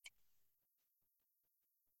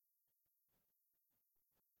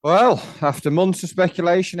Well, after months of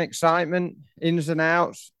speculation, excitement, ins and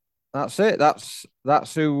outs, that's it. That's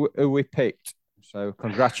who we picked. So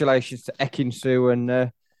congratulations to Ekin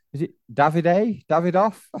and is it Davide?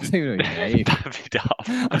 Davidoff? I don't know his name.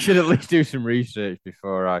 Davidoff. I should at least do some research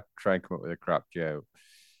before I try and come up with a crap joke.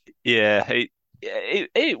 Yeah,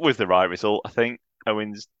 it was the right result. I think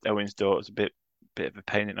Owen's daughter's a bit of a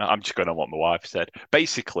pain in the. I'm just going on what my wife said.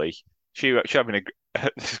 Basically, she having a.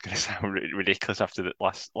 This is going to sound ridiculous after the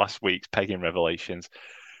last week's pegging revelations.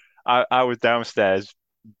 I was downstairs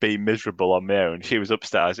being miserable on my own. She was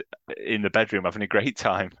upstairs in the bedroom having a great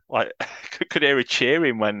time. Like could hear her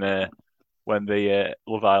cheering when the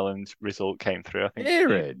Love Island result came through. I think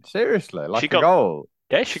Hearing, seriously, she like a got goal.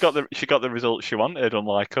 yeah, she got the result she wanted,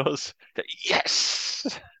 unlike us.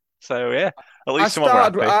 Yes. So yeah, at least someone were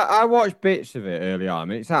happy. I watched bits of it early on. I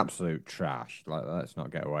mean, it's absolute trash. Like, let's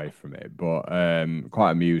not get away from it. But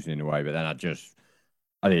quite amusing in a way. But then I didn't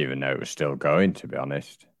even know it was still going, to be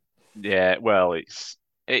honest. Yeah, well,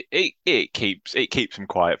 it keeps them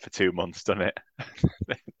quiet for 2 months, doesn't it?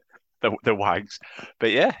 The wags,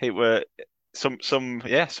 but yeah, it were some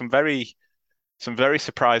very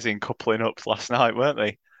surprising coupling ups last night, weren't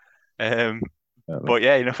they? Um, but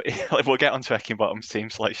yeah, we'll get onto Heckingbottom's team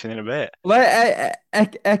selection in a bit. Well,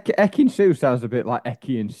 Ekin Su sounds a bit like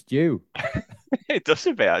Eki and Stew. It does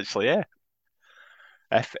a bit actually, yeah.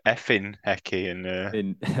 Effing Hecky and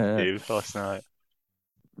In you last night.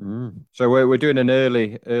 So we're doing an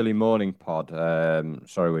early morning pod.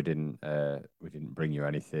 Sorry we didn't bring you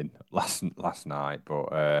anything last night,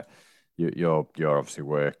 but you're obviously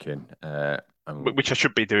working. And Which I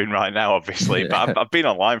should be doing right now, obviously. But I've been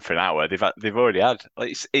online for an hour. They've already had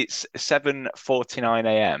like it's 7:49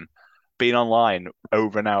 a.m. Been online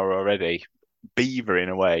over an hour already. Beavering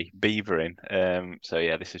away, beavering. So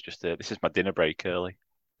yeah, this is my dinner break early.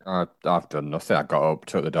 I've done nothing. I got up,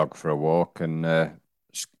 took the dog for a walk, and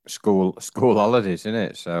school holidays, isn't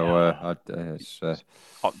it? So Yeah. it's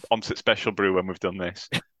On to special brew when we've done this.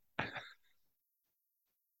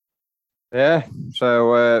 yeah.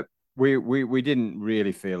 So we didn't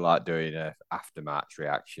really feel like doing a aftermatch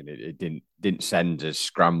reaction. It didn't send us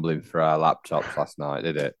scrambling for our laptops last night,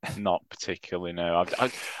 did it? Not particularly, no.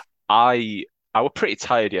 I I was pretty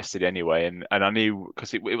tired yesterday anyway, and I knew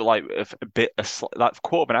because it was like a bit like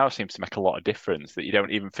quarter of an hour seems to make a lot of difference that you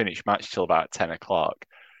don't even finish match till about 10 o'clock.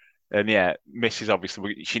 And yeah, Mrs.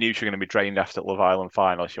 obviously she knew she was going to be drained after Love Island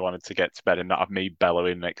final. She wanted to get to bed and not have me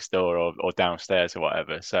bellowing next door or downstairs or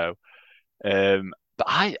whatever. So, but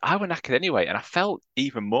I was knackered anyway, and I felt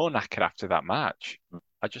even more knackered after that match.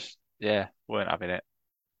 I just yeah weren't having it.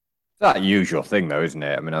 That usual thing, though, isn't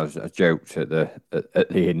it? I mean, I joked at the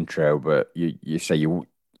intro, but you say you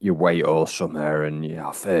wait all summer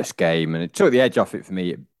and first game, and it took the edge off it for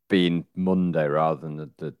me, it being Monday rather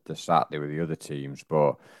than the Saturday with the other teams.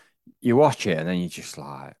 But you watch it and then you're just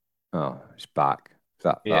like, oh, it's back.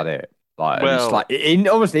 Is Yeah. that it? Like, and it's Well, like in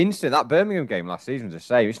almost instant. That Birmingham game last season was the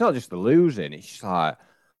same. It's not just the losing; it's just like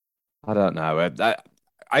I don't know.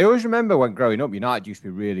 I always remember when growing up, United used to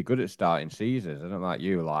be really good at starting seasons. I don't know like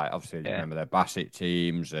you, like obviously you yeah. remember their Bassett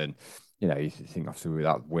teams, and you think obviously with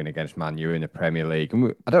that win against Man U in the Premier League,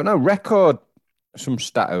 and I don't know record. Some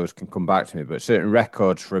statos can come back to me, but certain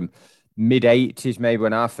records from mid 80s, maybe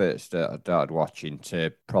when I first started watching,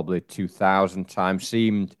 to probably 2000 times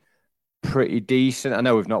seemed pretty decent. I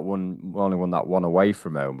know we only won that one away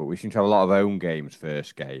from home, but we seem to have a lot of home games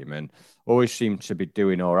first game and always seem to be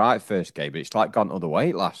doing all right first game. But it's like gone other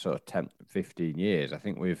way last sort of 10, 15 years. I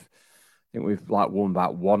think we've like won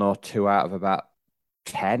about one or two out of about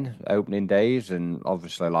 10 opening days. And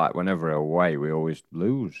obviously, like whenever we're away, we always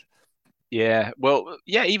lose. Yeah. Well,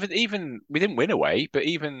 yeah, even we didn't win away, but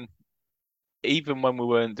even when we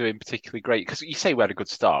weren't doing particularly great, because you say we had a good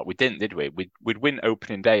start, we didn't, did we? We'd win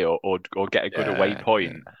opening day or get a good away Yeah,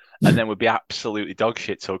 point, and then we'd be absolutely dog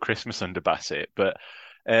shit till Christmas under Bassett. But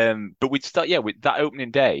we'd start, yeah, with that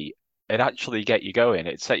opening day, it'd actually get you going.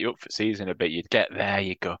 It'd set you up for season a bit. You'd get there,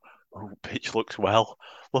 you go, oh, pitch looks well.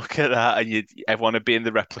 Look at that, and everyone would be in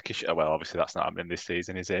the replica. Well, obviously that's not happening this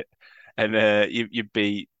season, is it? And you'd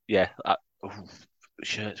be, yeah, oh,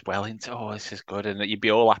 shirt's well into. Oh, this is good, and you'd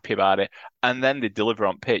be all happy about it. And then they deliver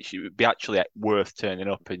on pitch. It would be actually worth turning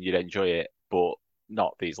up, and you'd enjoy it. But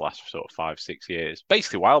not these last sort of 5, 6 years.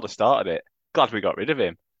 Basically, Wilder started it. Glad we got rid of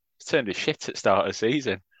him. He's turned his shit at start of the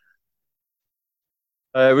season.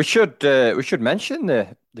 we should mention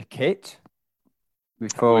the kit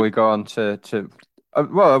before We, we go on to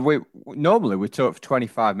well, we normally we talk for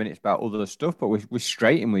 25 minutes about other stuff, but we're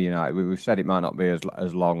straight in with United. We've said it might not be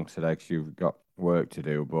as long today because you've got work to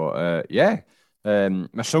do, but yeah,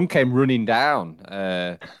 My son came running down,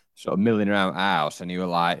 sort of milling around the house, and he was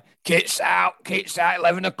like, Kit's out,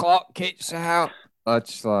 11 o'clock, Kit's out. I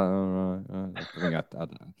just like, all right. All right." I think I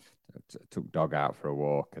took dog out for a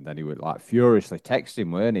walk, and then he would like furiously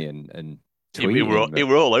texting, weren't he, and tweeting. He But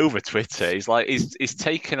were all over Twitter. He's like he's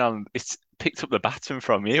taken on he's picked up the baton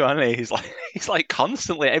from you, hasn't he? He's like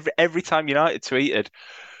constantly every time United tweeted,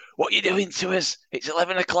 "What are you doing to us? It's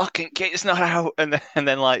 11 o'clock and Kit's not out," and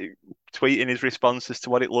then like tweeting his responses to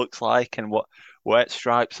what it looks like and what where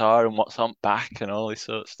stripes are and what's on back and all this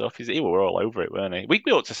sort of stuff. He were all over it, weren't he? We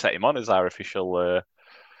ought to set him on as our official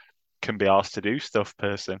can be asked to do stuff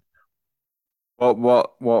person.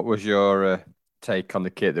 what was your take on the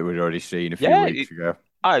kit that we'd already seen a few Yeah, weeks ago?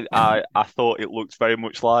 I thought it looked very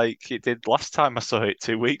much like it did last time I saw it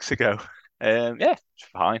 2 weeks ago. Yeah, it's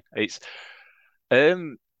fine. It's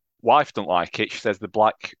um, wife don't like it. She says the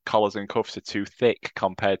black collars and cuffs are too thick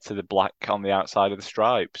compared to the black on the outside of the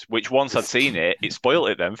stripes. Which once I'd seen it, it spoiled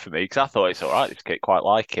it then for me because I thought it's all right. This kid quite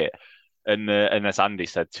like it. And as Andy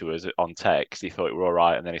said to us on text, he thought it were all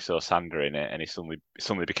right, and then he saw Sander in it, and he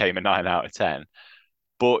suddenly became a 9 out of 10.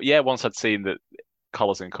 But yeah, once I'd seen that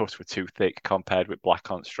collars and cuffs were too thick compared with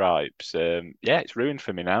black on stripes. Yeah, it's ruined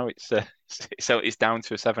for me now. It's down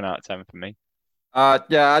to a 7 out of 10 for me.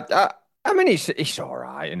 Yeah, I mean it's all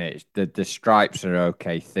right, and it's the stripes are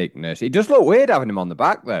okay thickness. It does look weird having him on the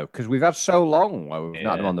back though, because we've had so long where we've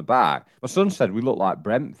not had him Yeah, on the back. My son said we look like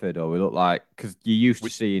Brentford, or we look like because you used to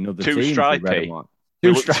with see in other too teams with red and stripy. white. We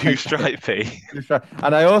Too look too stripy. stripy.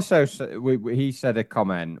 And I also he said a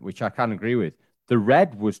comment which I can agree with. The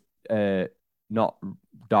red was not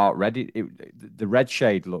dark red. The red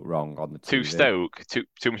shade looked wrong on the Too TV. Stoke.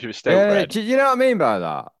 Too much of a Stoke Yeah, red. do you know what I mean by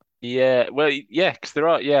that? Yeah, well, yeah, because there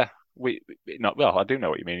are. Yeah, not well. I do know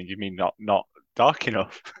what you mean. You mean not dark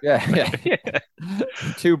enough. Yeah, Yeah, yeah.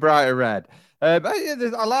 Too bright a red. But yeah,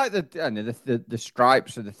 I like the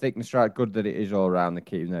stripes and the thickness stripe. Good that it is all around the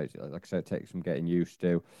key. You know, like I said, it takes some getting used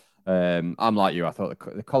to. I'm like you. I thought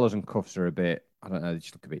the collars and cuffs are a bit. I don't know. They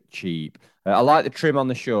just look a bit cheap. I like the trim on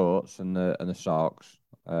the shorts and the socks.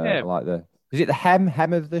 yeah, I like the. Is it the hem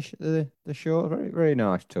of the shorts? Very very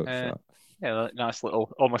nice touch. uh, That. yeah. Nice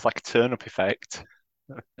little, almost like a turn up effect.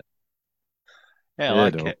 Yeah,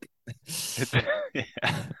 I Turd like it. up.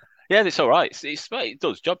 Yeah. Yeah, it's all right. It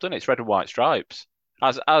does job, doesn't it? It's red and white stripes.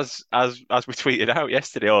 As we tweeted out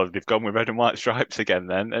yesterday, oh, they've gone with red and white stripes again.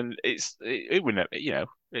 Then, and it wouldn't,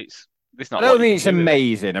 there's I not a lot don't you mean can it's do with it.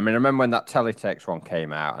 amazing. I mean, I remember when that teletext one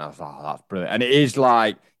came out, and I was like, "Oh, that's brilliant." And it is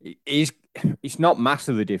like it is. It's not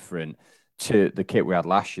massively different to the kit we had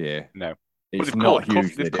last year. No, but It's not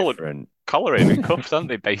hugely they've coloured different. collar in and cuffs, haven't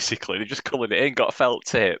they? Basically, they've just coloured it in, got a felt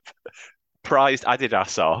tip, prized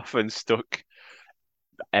Adidas off, and stuck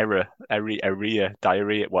area,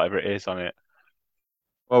 diarrhea, whatever it is on it.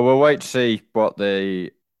 Well, we'll wait to see what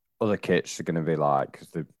the other kits are going to be like because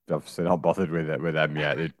they're obviously not bothered with it with them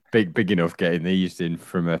yet. They're big enough getting these in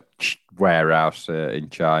from a warehouse in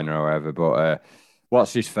China or whatever. But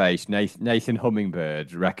what's his face? Nathan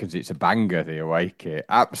Hummingbird reckons it's a banger, the away kit.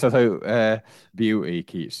 Absolute beauty, he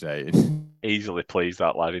keeps saying. Easily pleased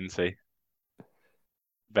that lad, isn't he?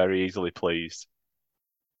 Very easily pleased.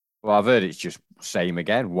 Well, I've heard it's just same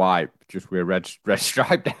again. White, just with a red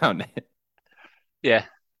stripe down it. Yeah,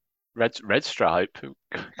 red stripe. Could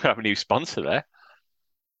have a new sponsor there.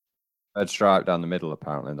 Red stripe down the middle,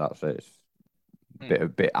 apparently. That's it. It's Hmm. a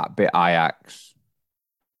bit Ajax.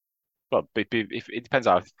 Well, if it depends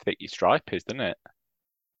how thick your stripe is, doesn't it?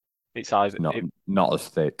 It's either Not as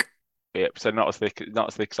thick. yeah, so not as thick as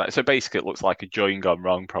that. So basically, it looks like a join gone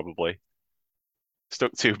wrong, probably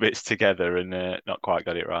stuck two bits together and not quite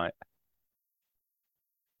got it right.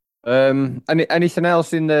 Anything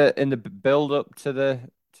else in the build up to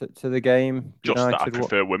to the game? Just that I United, what?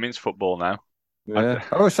 prefer women's football now. I, Yeah.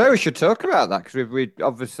 Oh, so we should talk about that because we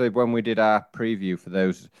obviously when we did our preview for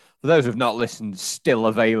those who've not listened, still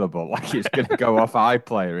available. Like it's going to go off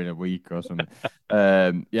iPlayer in a week or something.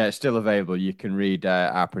 Yeah, it's still available. You can read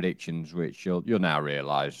our predictions, which you'll now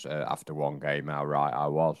realise after one game how right I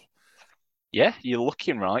was. yeah, you're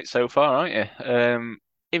looking right so far, aren't you?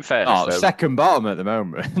 In fairness, Oh, though, second bottom at the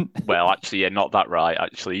moment. well, actually, yeah, not that right.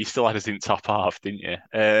 Actually, you still had us in top half, didn't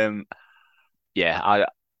you? Yeah,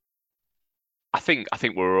 I think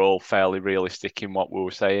we were all fairly realistic in what we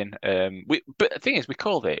were saying. But the thing is, we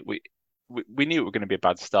called it. We knew it was going to be a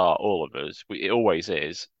bad start, all of us. It always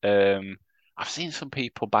is. I've seen some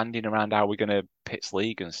people banding around how we're going to Pits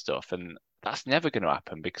League and stuff, and that's never going to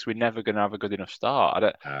happen because we're never going to have a good enough start.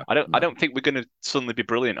 I No. don't think we're going to suddenly be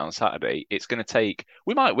brilliant on Saturday. It's going to take.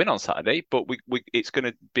 We might win on Saturday, but it's going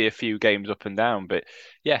to be a few games up and down. But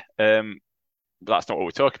yeah, that's not what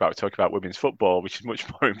we're talking about. We're talking about women's football, which is much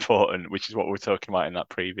more important, which is what we're talking about in that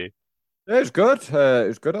preview. It was good. It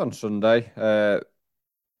was good on Sunday.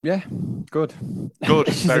 Yeah, good. Good,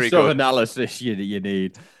 This is the very sort of good. analysis you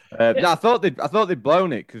need. Yeah, No, I thought they'd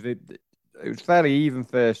blown it because it was fairly even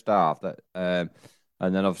first half. And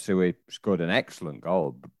then obviously we scored an excellent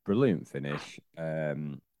goal, brilliant finish.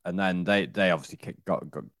 And then they obviously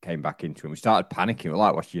came back into it. We started panicking. We're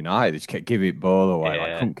like West United, they just kept giving ball away. Like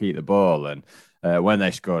yeah. couldn't keep the ball. And when they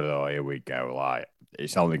scored, oh here we go. Like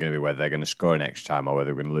it's only going to be whether they're going to score next time or whether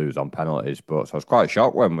they're going to lose on penalties. But so I was quite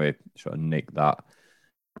shocked when we sort of nick that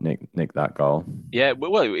goal. Yeah,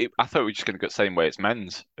 I thought we were just going to go the same way as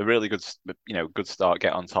men's. A really good, good start,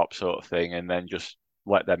 get on top sort of thing, and then just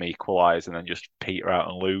let them equalise, and then just peter out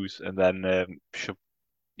and lose, and then shove,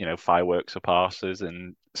 fireworks up arses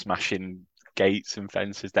and smashing gates and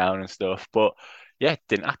fences down and stuff. But yeah,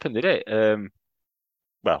 didn't happen, did it?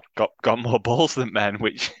 Well, got more balls than men,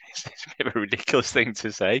 which is a bit of a ridiculous thing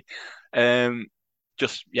to say. Um,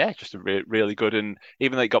 just a really good, and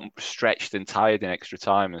even though it got stretched and tired in extra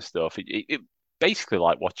time and stuff, it basically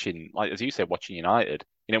like watching, like as you said, watching United.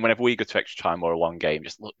 Whenever we go to extra time or a long game,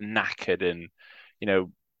 just look knackered and you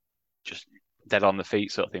know just dead on the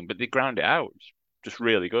feet sort of thing. But they ground it out, just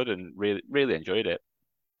really good, and really enjoyed it.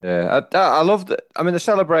 Yeah, I love the. I mean, the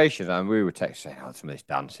celebration. And we were texting saying, "Oh, some of this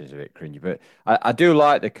dancing is a bit cringy," but I do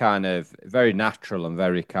like the kind of very natural and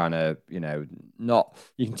very kind of not.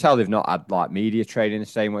 You can tell they've not had like media training the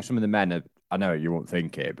same way. Some of the men have. I know you won't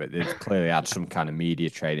think it, but they've clearly had some kind of media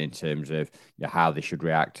training in terms of how they should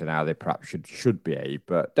react and how they perhaps should behave.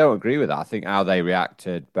 But don't agree with that. I think how they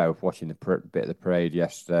reacted, both watching the bit of the parade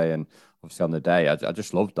yesterday and obviously on the day, I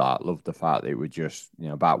just loved that. Loved the fact that it was just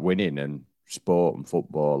about winning and sport and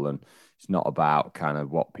football, and it's not about kind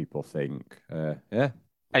of what people think. Yeah.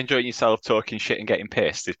 Enjoying yourself, talking shit and getting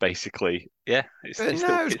pissed is basically, yeah, No, it's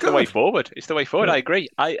it's the way good. forward. It's the way forward. Yeah. I agree.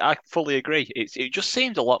 I fully agree. It just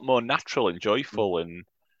seemed a lot more natural and joyful and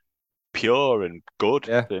pure and good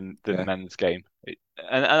Yeah. than the Yeah. men's game.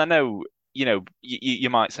 And I know, you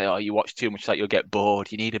might say, oh, you watch too much that you'll get bored.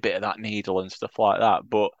 You need a bit of that needle and stuff like that.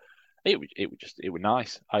 But it was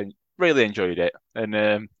nice. I really enjoyed it.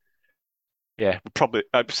 And yeah, probably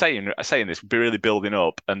I'm saying this, we'll be really building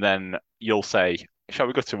up, and then you'll say, shall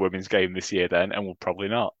we go to a women's game this year then? And we'll probably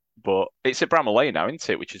not. But it's at Bramall Lane now, isn't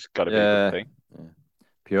it? Which has got to be a good Yeah. thing. Yeah.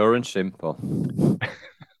 Pure and simple.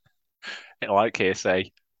 Like here,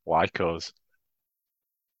 say, like us.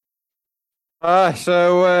 Yes,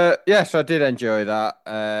 I did enjoy that.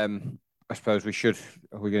 I suppose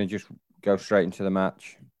are we going to just go straight into the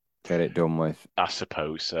match, get it done with? I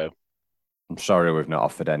suppose so. I'm sorry we've not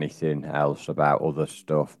offered anything else about other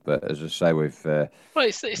stuff, but as I say, we've Well,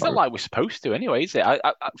 it's not not. like we're supposed to anyway, is it?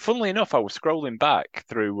 Funnily enough, I was scrolling back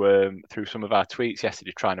through some of our tweets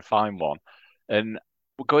yesterday trying to find one, and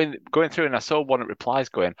we're going through, and I saw one of the replies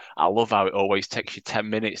going, "I love how it always takes you 10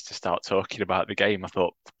 minutes to start talking about the game." I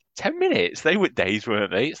thought, 10 minutes? They were days,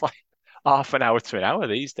 weren't they? It's like half an hour to an hour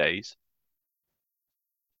these days.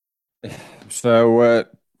 So,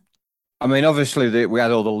 I mean, obviously, we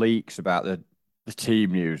had all the leaks about the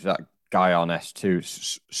team news. That guy on S2,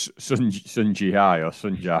 Sun Jihai or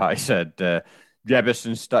Sun Jihai, said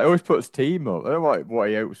Jefferson always puts team up. I don't know what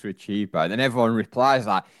he hopes to achieve by. And then everyone replies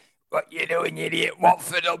like, "What you doing, you idiot?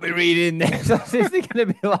 Watford will be reading this." As if they're going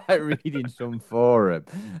to be like reading some forum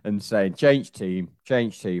and saying, change team,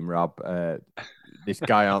 Rob." This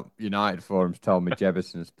guy on United forums told me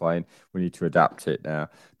Jefferson's playing. We need to adapt it now.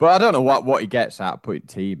 But I don't know what he gets out of putting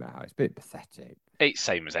team out. It's a bit pathetic. It's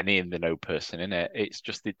same as any in the know person, isn't it? It's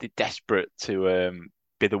just they're desperate to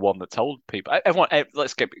be the one that told people. Everyone,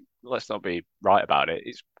 let's not be right about it.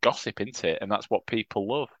 It's gossip, isn't it? And that's what people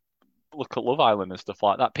love. Look at Love Island and stuff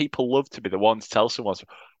like that. People love to be the one to tell someone,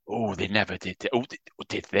 "Oh, they never did it. Oh,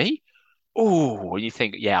 did they? Oh," and you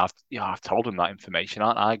think, I've told them that information,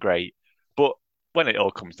 aren't I? Great, but when it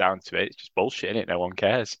all comes down to it, it's just bullshit, is it? No one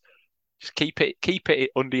cares. Just keep it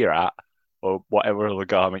under your hat or whatever other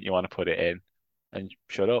garment you want to put it in, and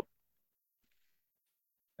shut up.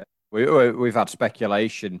 We've had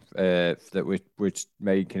speculation that we're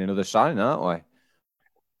making another signing, aren't we?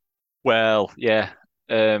 Well, yeah.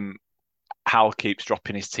 Hal keeps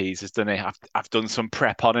dropping his teasers, doesn't he? I've done some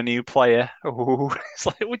prep on a new player. Ooh, it's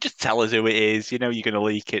like, well, just tell us who it is. You know you're going to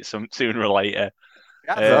leak it sooner or later.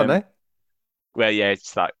 Yeah, aren't Um, they? well, yeah,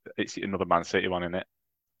 it's another Man City one, isn't it?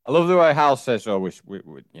 I love the way Hal says, "Oh,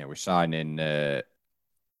 we're signing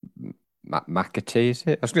McAtee." Is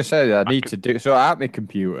it? I was going to say that I need to do so. I have my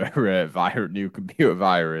computer new computer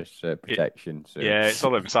virus It, protection soon. yeah, it's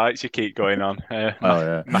all them sites you keep going on. Oh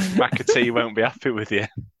yeah. McAtee won't be happy with you.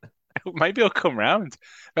 Maybe he'll come round.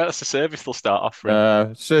 That's the service they'll start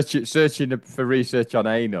offering. Searching for research on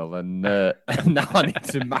anal, and now I need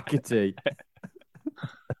some McAtee.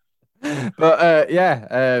 But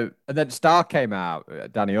and then Star came out,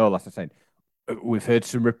 Danny Orlas, saying, we've heard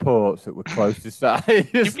some reports that we're close to start. You,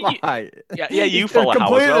 It's you, like yeah, you it's follow Hal as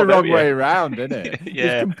completely well, the don't wrong you? way around, isn't it? It's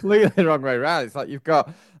Yeah. completely the wrong way around. It's like you've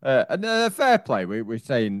got fair play. We're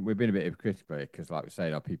saying we've been a bit hypocritical because, like we're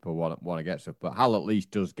saying, people want to get stuff, but Hal at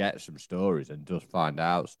least does get some stories and does find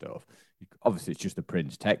out stuff. Obviously, it's just the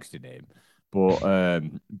Prince texting him.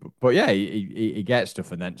 But yeah, he gets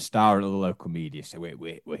stuff, and then Star and the local media say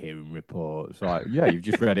we're hearing reports. Like, yeah, you've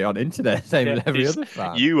just read it on internet, same Yeah, as every other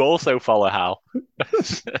fan. you also follow Hal.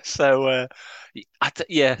 So,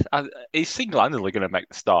 he's single-handedly going to make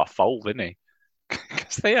the Star fold, isn't he?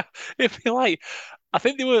 Because if you like, I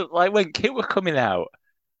think they were like when Kit were coming out.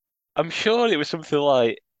 I'm sure it was something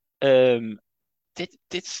like, um, did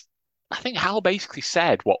I think Hal basically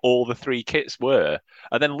said what all the three kits were,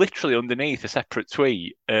 and then literally underneath a separate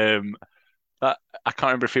tweet, that I can't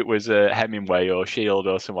remember if it was Hemingway or Shield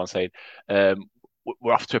or someone saying,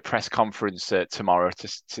 we're off to a press conference tomorrow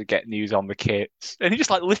to get news on the kits, and he just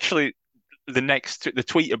like literally the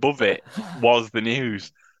tweet above it was the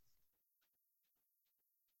news.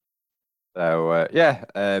 So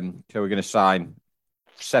we're going to sign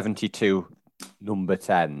 72 number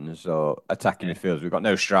 10s or attacking Yeah. midfielders. We've got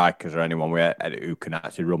no strikers or anyone who can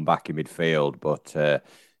actually run back in midfield, but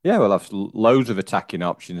we'll have loads of attacking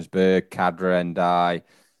options: Berg, Cadra, Endai,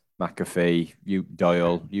 McAfee,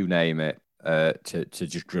 Doyle, you name it. To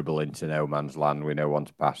just dribble into no man's land with no one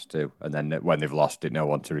to pass to, and then when they've lost it, no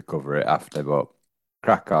one to recover it after. But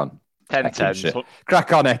crack on, 10 tens,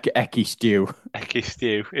 crack on, Eki Stew. Eki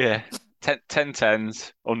Stew, yeah. 10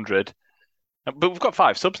 tens, 100. But we've got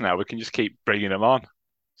 5 subs now. We can just keep bringing them on.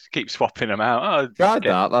 Just keep swapping them out. Tried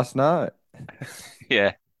that last night.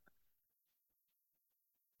 Yeah.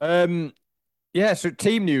 So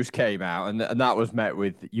team news came out, and that was met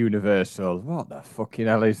with universal. What the fucking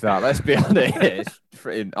hell is that? Let's be honest,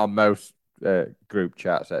 on most group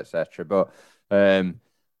chats, etc. But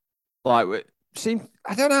like,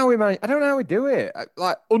 I don't know how we manage, I don't know how we do it.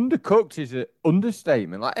 Like, undercooked is an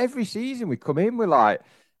understatement. Like every season we come in, we're like,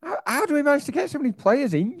 how do we manage to get so many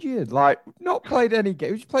players injured? Like, we've not played any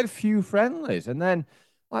games, we just played a few friendlies, and then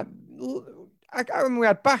like, when we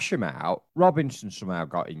had Basham out, Robinson somehow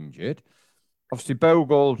got injured. Obviously,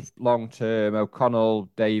 Bogle's long term, O'Connell,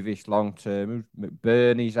 Davis long term,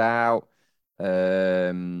 McBurney's out,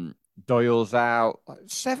 Doyle's out. Like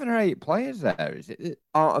 7 or 8 players there is it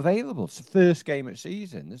aren't available. It's the first game of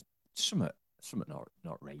season. There's something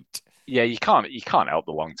not right. Yeah, you can't help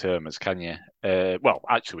the long termers, can you? Well,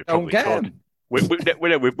 actually, we Don't probably get could. 'em.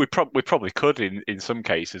 We probably could in some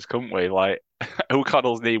cases, couldn't we? Like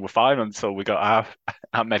O'Connell's knee were fine until we got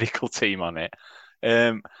our medical team on it.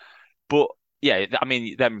 But yeah, I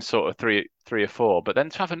mean, them sort of three or four, but then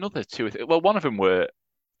to have another two, well, one of them were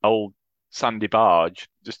old Sandy Barge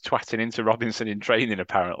just twatting into Robinson in training,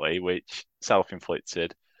 apparently, which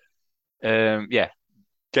self-inflicted. Yeah,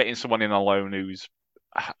 getting someone in on loan who's,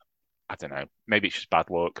 I don't know, maybe it's just bad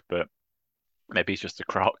luck, but maybe he's just a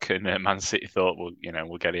crock. And Man City thought, well,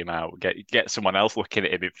 we'll get him out, get someone else looking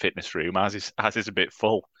at him in fitness room as is a bit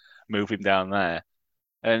full, move him down there.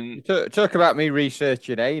 And Talk about me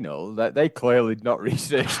researching anal. That they clearly not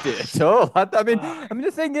researched it at all. I mean,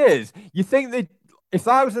 the thing is, you think that if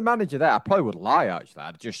I was the manager there, I probably would lie. Actually,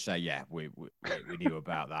 I'd just say, yeah, we knew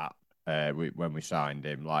about that when we signed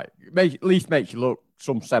him. Like, at least makes you look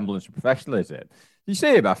some semblance of professionalism. You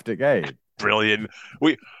see him after the game. brilliant.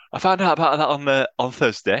 I found out about that on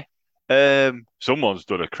Thursday. Someone's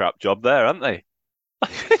done a crap job there, haven't they?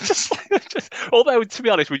 Although to be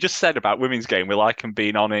honest, we just said about women's game, we like them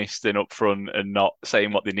being honest and upfront and not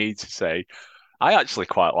saying what they need to say. I actually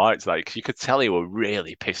quite liked that because you could tell he were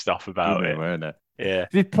really pissed off about it. Weren't they? Yeah.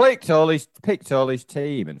 He picked all his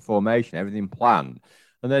team and formation, everything planned,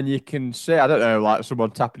 and then you can see, I don't know, like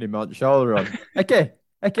someone tapping him on the shoulder on, okay,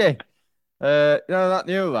 that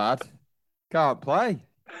new lad can't play.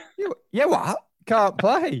 Yeah, what? Can't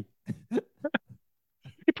play.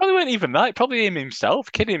 He probably weren't even that. Probably him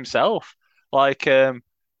himself, kid himself. Like, can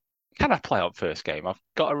I play on first game? I've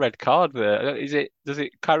got a red card there. Does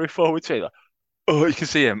it carry forward to you? Like, oh, you can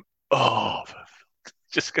see him. Oh,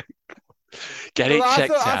 just get it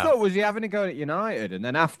checked out. I thought, was he having a go at United? And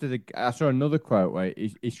then I saw another quote where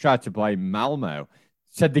he's tried to blame Malmo.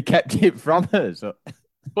 Said they kept it from us.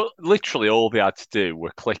 But literally all they had to do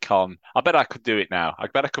were click on. I bet I could do it now. I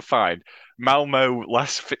bet I could find Malmo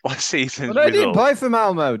last Well, season's no, he didn't result. play for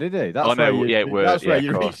Malmo, did he? Oh no, yeah, it were, That's where yeah, of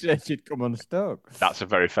your course. research had come unstuck. That's a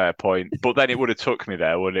very fair point. But then it would have took me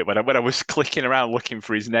there, wouldn't it? When I was clicking around looking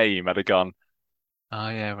for his name, I'd have gone, oh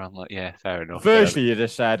yeah, I'm like, yeah, fair enough. Firstly, you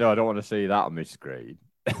just said, "Oh, I don't want to see that on my screen."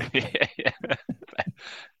 Yeah, yeah.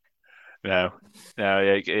 No, no,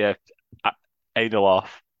 yeah, yeah. Adel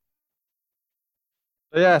off.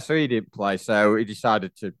 Yeah, so he didn't play. So he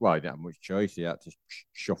decided to. Well, he didn't have much choice. He had to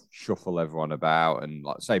shuffle everyone about, and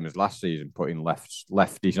like same as last season, putting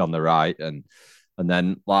lefties on the right, and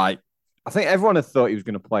then like I think everyone had thought he was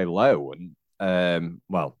going to play low, and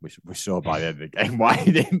well, we saw by the end of the game why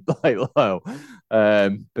he didn't play low.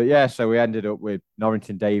 But yeah, so we ended up with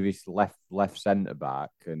Norrington Davies left centre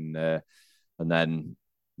back, and then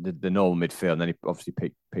the normal midfield, and then he obviously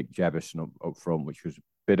picked Jefferson up front, which was a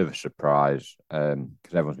bit of a surprise because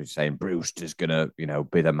everyone's been saying Brewster's gonna,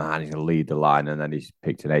 be the man, he's gonna lead the line, and then he's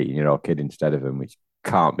picked an 18-year-old kid instead of him, which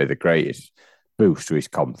can't be the greatest boost to his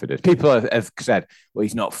confidence. People have said, well,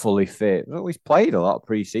 he's not fully fit. Well, he's played a lot of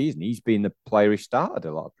preseason. He's been the player he started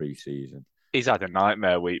a lot of preseason. He's had a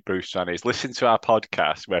nightmare week, Bruce Sannis. Listen to our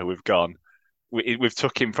podcast where we've gone. We've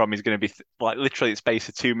took him from he's going to be like literally in space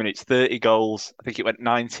of 2 minutes, 30 goals. I think it went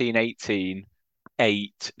 19, 18,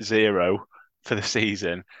 8, 0 for the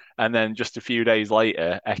season. And then just a few days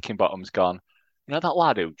later, Eckenbottom's gone. You know, that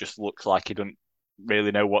lad who just looks like he doesn't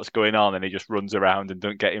really know what's going on and he just runs around and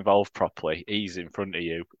don't get involved properly. He's in front of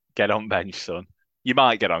you. Get on bench, son. You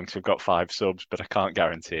might get on because we've got 5 subs, but I can't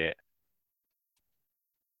guarantee it.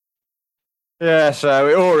 Yeah,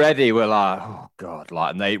 so already we're like, oh god,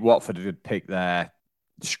 like, and Watford had picked their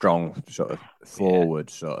strong sort of Yeah.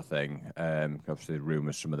 forward sort of thing. Obviously,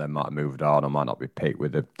 rumours some of them might have moved on or might not be picked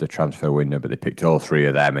with the transfer window, but they picked all three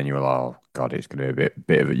of them, and you were like, oh god, it's going to be a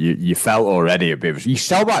bit of a. You felt already a bit of. You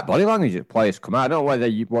saw like body language as players come out. I don't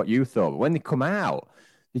know what you thought, but when they come out,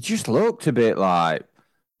 they just looked a bit like.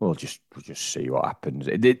 Well, we'll just see what happens.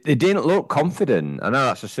 They didn't look confident. I know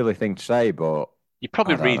that's a silly thing to say, but You're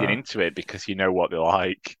probably I don't reading know. you into it because you know what they're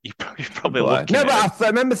like. You're probably Probably. looking No, at it. but I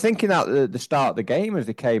remember thinking that at the start of the game as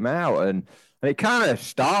they came out, and it kind of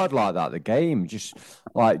started like that. The game just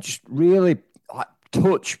really like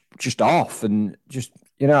touch just off, and just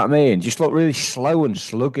you know what I mean. Just looked really slow and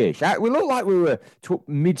sluggish. We looked like we were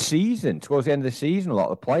mid-season, towards the end of the season. A lot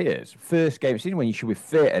of the players, first game of the season when you should be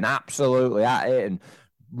fit and absolutely at it, and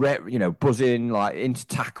buzzing like into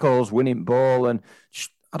tackles, winning ball, and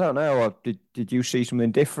just, I don't know. Did you see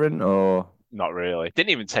something different or? Not really.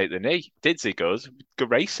 Didn't even take the knee. Didzy goes, go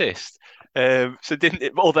racist. So didn't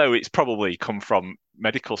it, although it's probably come from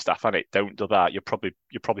medical staff and it don't do that. You probably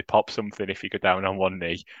pop something if you go down on one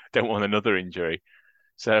knee. Don't want another injury.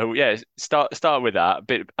 So yeah, start with that.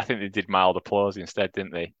 I think they did mild applause instead,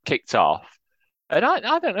 didn't they? Kicked off. And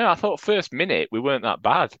I don't know. I thought first minute we weren't that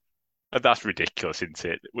bad. And that's ridiculous, isn't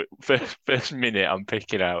it? First minute I'm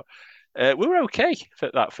picking out. We were okay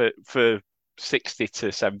for 60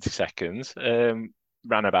 to 70 seconds.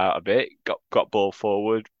 Ran about a bit, got ball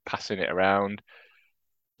forward, passing it around.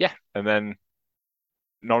 Yeah, and then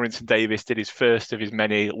Norrington Davis did his first of his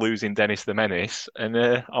many losing Dennis the Menace, and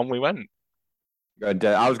on we went. And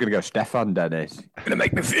I was going to go Stefan Dennis. Going to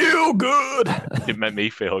make me feel good. Didn't make me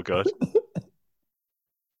feel good.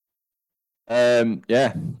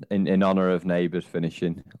 Yeah, in honor of Neighbours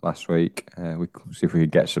finishing last week, we see if we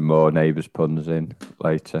could get some more Neighbours puns in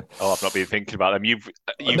later. Oh, I've not been thinking about them. You've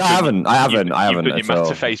No, done, I haven't you've done your at all.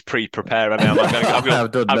 matter face pre-prepare. I mean, I'm going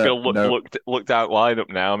I've done to look down lineup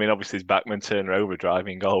now. I mean, obviously it's Backman, Turner, over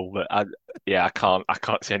driving goal, but I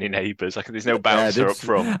can't see any Neighbours. There's no bouncer up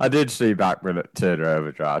front. I did see Backman at Turner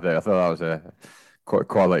Overdrive. I thought that was a quite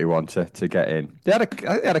quality one to get in. They had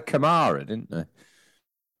a Kamara, didn't they?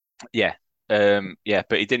 Yeah. Yeah,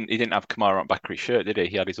 but he didn't have Kamara on back of his shirt, did he?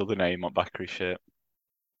 He had his other name on back of his shirt.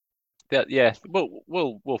 Yeah, yeah.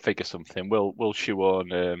 We'll figure something. We'll shoe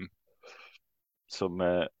on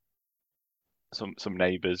some some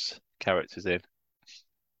Neighbours characters in.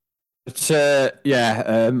 But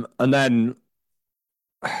yeah, and then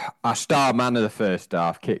our star man of the first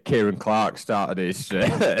half, Kieran Clark, started his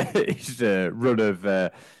run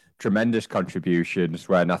of tremendous contributions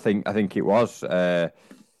when I think it was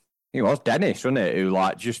Dennis, wasn't it? Who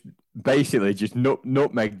like just basically just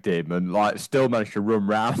nutmegged him and like still managed to run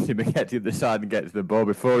round him and get to the other side and get to the ball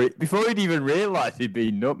before he'd even realised he'd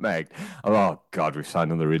been nutmegged. Oh God, we've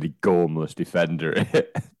signed another really gormless defender.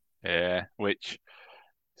 Yeah, which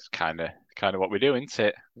is kind of what we do, isn't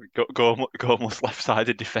it? Go almost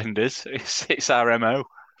left-sided defenders. It's our MO.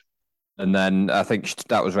 And then I think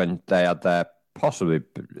that was when they had their possibly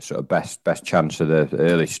sort of best chance of the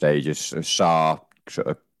early stages. Sarr sort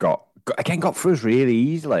of got through us really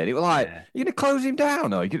easily. And it was like, Yeah. you're going to close him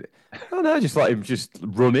down? Or you gonna... Oh, no, just let him just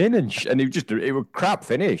run in. And it was crap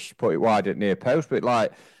finish, put it wide at near post. But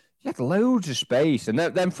like, he had loads of space. And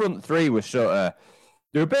then front three was sort of,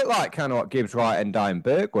 they're a bit like kind of what Gibbs White and Dine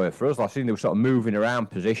Burke were for us. Last season, they were sort of moving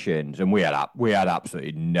around positions, and we had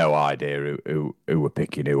absolutely no idea who were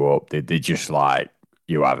picking who up. They just like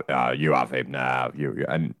you have him now,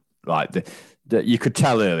 and like you could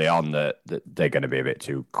tell early on that they're going to be a bit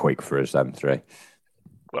too quick for us. Them three.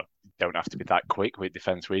 Well, don't have to be that quick with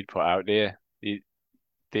defence we'd put out there.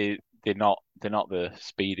 They're not the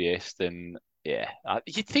speediest, and yeah,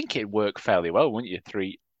 you'd think it'd work fairly well, wouldn't you?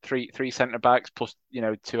 Three centre backs plus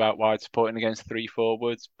two out wide supporting against three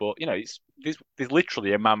forwards, but there's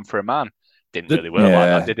literally a man for a man. Didn't really work like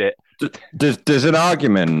that, Yeah, did it? there's an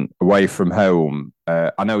argument away from home.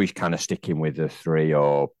 I know he's kind of sticking with the 3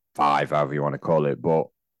 or 5, however you want to call it, but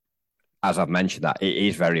as I've mentioned, that it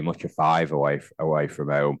is very much a 5 away from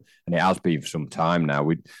home, and it has been for some time now.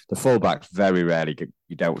 The fullbacks very rarely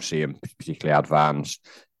you don't see them particularly advanced.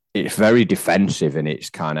 It's very defensive in its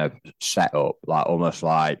kind of setup, like almost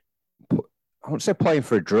like I wouldn't say playing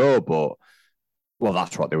for a draw, but well,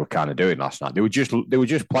 that's what they were kind of doing last night. They were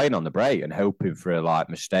just playing on the break and hoping for a like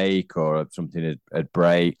mistake or something at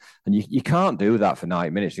break, and you can't do that for 90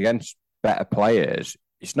 minutes against better players.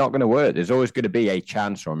 It's not going to work. There's always going to be a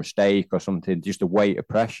chance or a mistake or something, just a weight of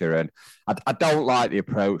pressure. And I don't like the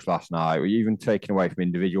approach last night. Even taking away from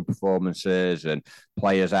individual performances and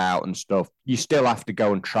players out and stuff, you still have to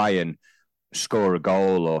go and try and score a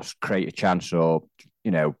goal or create a chance or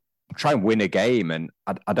try and win a game. And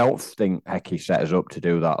I don't think Hecky set us up to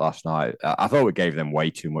do that last night. I thought we gave them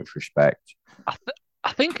way too much respect. I, th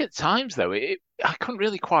I think at times though, I couldn't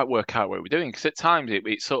really quite work out what we were doing because at times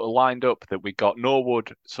it sort of lined up that we got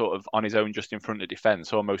Norwood sort of on his own just in front of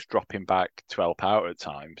defence, almost dropping back to help out at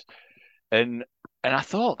times, and and I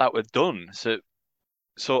thought that was done. So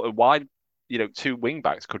sort of wide, two wing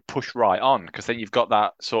backs could push right on because then you've got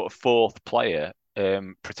that sort of fourth player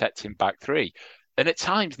protecting back three. And at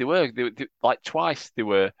times like twice they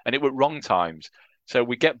were, and it were wrong times. So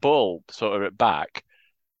we get ball sort of at back,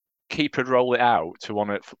 keeper would roll it out to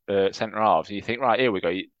one at centre halves. And you think, right, here we go.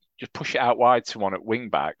 You just push it out wide to one at wing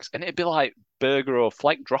backs, and it'd be like Berger or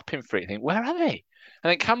Fleck dropping for it. You think, where are they?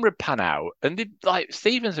 And then Cameron pan out, and they like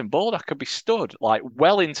Stevens and Baldock could be stood like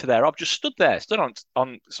well into their off, just stood there, stood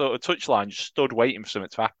on sort of touchline, just stood waiting for something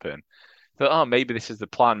to happen. Thought, oh, maybe this is the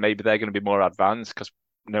plan. Maybe they're going to be more advanced because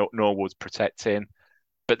Norwood's protecting.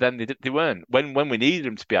 But then they weren't. When we needed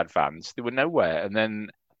them to be advanced, they were nowhere. And then,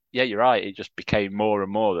 yeah, you're right. It just became more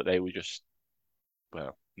and more that they were just,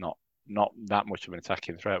 well, not that much of an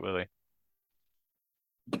attacking threat, were they?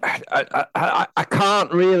 I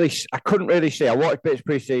can't really, I couldn't really see. I watched bits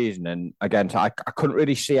pre-season, and again, I couldn't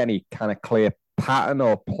really see any kind of clear pattern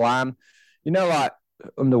or plan. Like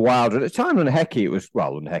under Wilder at the time on Hecky, it was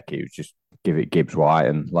just give it Gibbs White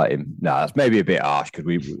and let him. No, that's maybe a bit harsh because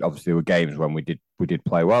we obviously were games when we did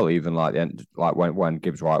play well, even like the end, like when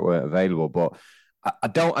Gibbs White weren't available. But I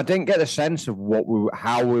didn't get the sense of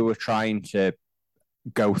how we were trying to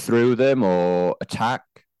go through them or attack.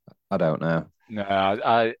 I don't know.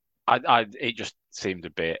 No, it just seemed a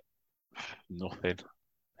bit nothing.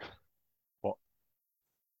 What,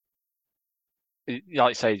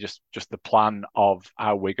 like I say, just the plan of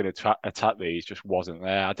how we're going to attack these just wasn't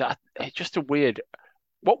there. It's just a weird.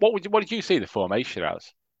 What did you see the formation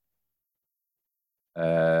as?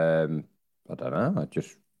 I don't know.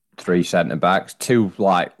 Just 3 centre backs, 2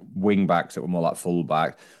 like wing backs that were more like full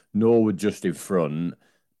back. Norwood just in front,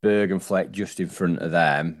 Berg and Fleck just in front of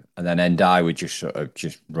them, and then Endai would just sort of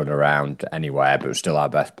just run around anywhere, but was still our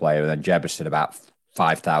best player. And then Jefferson about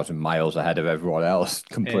 5,000 miles ahead of everyone else,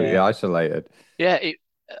 completely Yeah, isolated. yeah.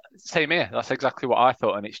 Same here. That's exactly what I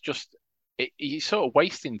thought, and it's just he's sort of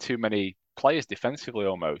wasting too many players defensively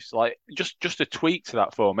almost. Like just a tweak to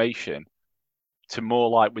that formation to more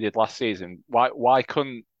like we did last season. Why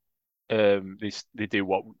couldn't they do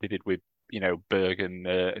what they did with Berg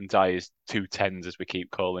and Dyer's 2 10s as we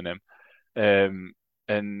keep calling him, and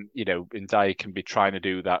and Dyer can be trying to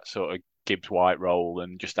do that sort of Gibbs White role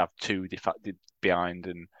and just have two defected behind,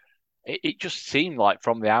 and it just seemed like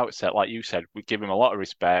from the outset, like you said, we give him a lot of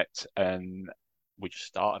respect and we just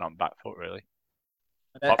started on back foot really.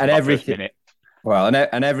 Apart from And that first everything, minute. well,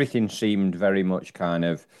 and everything seemed very much kind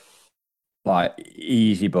of like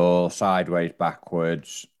easy ball, sideways,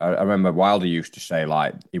 backwards. I remember Wilder used to say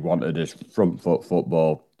like he wanted his front foot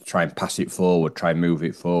football, try and pass it forward, try and move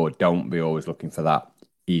it forward. Don't be always looking for that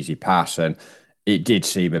easy pass. And it did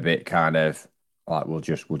seem a bit kind of like we'll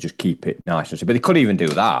just keep it nice and simple. But they couldn't even do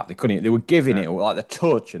that. They couldn't. They were giving No, it like the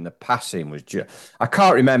touch and the passing was just. I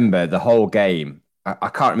can't remember the whole game. I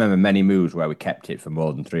can't remember many moves where we kept it for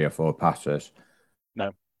more than three or four passes.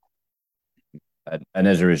 no. And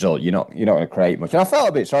as a result, you're not going to create much. And I felt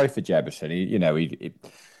a bit sorry for Jefferson. He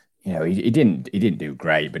didn't do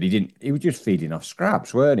great, but he was just feeding off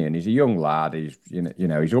scraps, weren't he? And he's a young lad.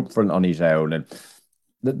 He's up front on his own. And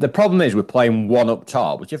the problem is we're playing one up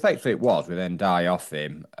top, which effectively it was. We then die off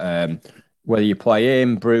him. Whether you play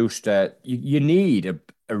him, Brewster, you need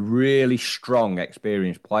a really strong,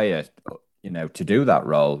 experienced player, to do that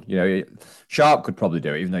role. Sharp could probably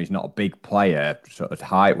do it, even though he's not a big player, sort of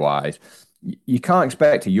height wise. You can't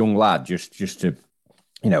expect a young lad just to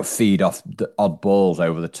feed off the odd balls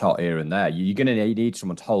over the top here and there. You're going to need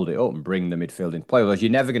someone to hold it up and bring the midfield into play. Otherwise, you're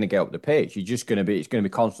never going to get up the pitch. It's going to be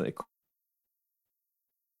constantly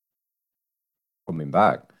coming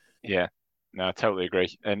back. Yeah, no, I totally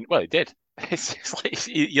agree. And well, it did. It's like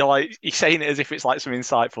you're saying it as if it's like some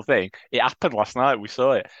insightful thing. It happened last night. We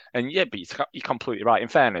saw it, and yeah, but you're completely right. In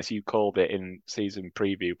fairness, you called it in season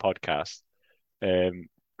preview podcast.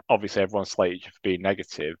 Obviously, everyone's slated for being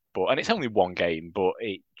negative, and it's only one game, but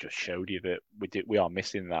it just showed you that we are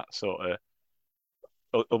missing that sort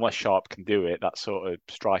of, unless Sharp can do it, that sort of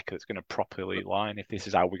striker that's going to properly line if this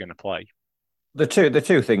is how we're going to play. The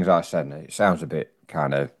two things I said, and it sounds a bit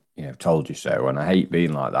kind of told you so, and I hate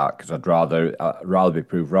being like that because I'd rather be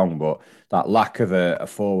proved wrong. But that lack of a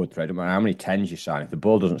forward threat, no matter how many tens you sign, if the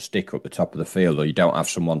ball doesn't stick up the top of the field or you don't have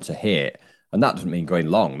someone to hit, and that doesn't mean going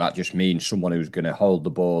long. That just means someone who's going to hold the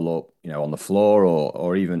ball up, on the floor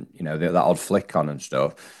or even that odd flick on and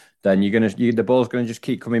stuff. Then the ball's going to just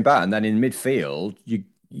keep coming back, and then in midfield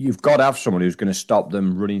you've got to have someone who's going to stop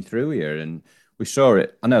them running through here. And we saw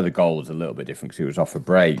it. I know the goal was a little bit different because it was off a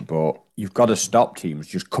break, but you've got to stop teams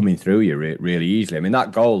just coming through you really easily. I mean,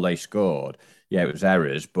 that goal they scored, yeah, it was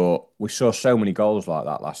errors, but we saw so many goals like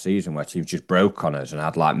that last season where teams just broke on us and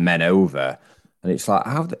had like men over. And it's like,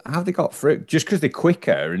 how have they got through? Just because they're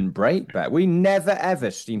quicker and break better. We never ever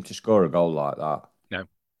seem to score a goal like that. No,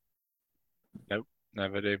 no,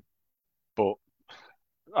 never do. But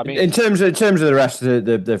I mean, In terms of the rest of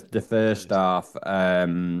the first half,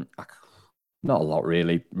 not a lot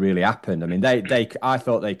really happened. I mean, I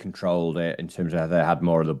thought they controlled it in terms of they had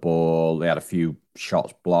more of the ball. They had a few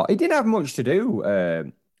shots blocked. He didn't have much to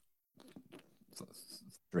do.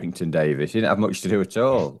 Brington Davis. He didn't have much to do at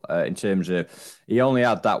all in terms of he only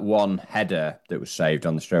had that one header that was saved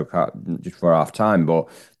on the stroke just for half time, but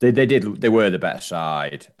they were the better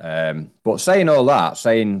side. But saying all that,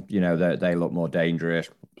 saying they look more dangerous,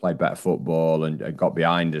 played better football, and got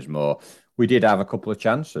behind us more. We did have a couple of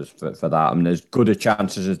chances for that. I mean, as good a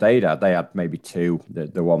chances as they'd had. They had maybe two.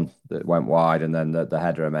 The one that went wide, and then the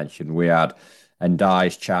header I mentioned. We had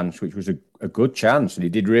Ndai's chance, which was a good chance, and he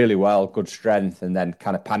did really well, good strength, and then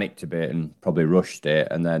kind of panicked a bit and probably rushed it.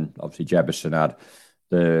 And then obviously Jefferson had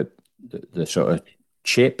the sort of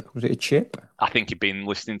chip. Was it a chip? I think you've been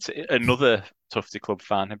listening to another Tufty Club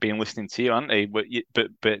fan. Have been listening to you, haven't they?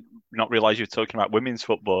 But not realise you were talking about women's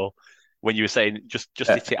football when you were saying just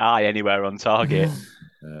hit it high anywhere on target.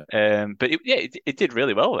 But it did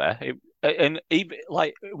really well there. And even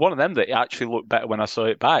like one of them that actually looked better when I saw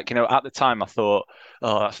it back. At the time I thought,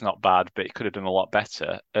 oh, that's not bad, but it could have done a lot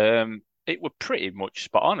better. It were pretty much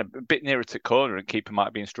spot on, a bit nearer to corner, and keeper might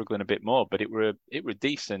have been struggling a bit more, but it were a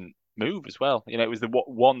decent move as well. It was the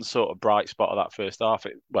one sort of bright spot of that first half.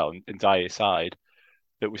 In Dyer's side,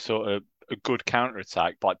 that was sort of a good counter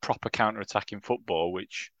attack, like proper counter attacking football,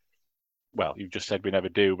 which. Well, you've just said we never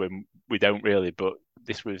do when we don't really, but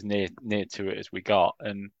this was near to it as we got,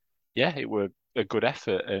 and yeah, it were a good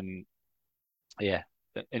effort, and yeah,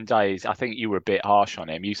 in days I think you were a bit harsh on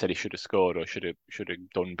him. You said he should have scored or should have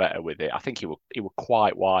done better with it. I think he were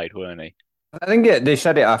quite wide, weren't he? I think they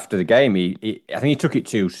said it after the game. I think he took it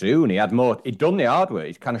too soon. He had more. He'd done the hard work.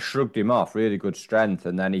 He's kind of shrugged him off. Really good strength,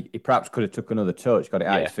 and then he perhaps could have took another touch, got it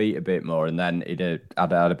at his feet a bit more, and then he'd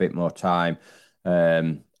had a bit more time. I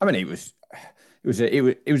mean, it was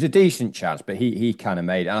a decent chance, but he kind of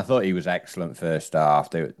made it. And I thought he was excellent first half.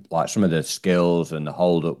 Like some of the skills and the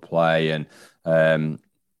hold up play and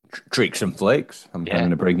tricks and flicks. I'm going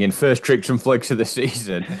to bring in first tricks and flicks of the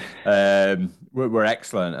season. Were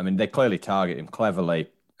excellent. I mean, they clearly targeted him cleverly.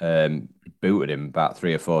 Booted him about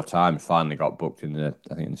 3 or 4 times. Finally got booked in the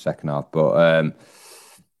second half. But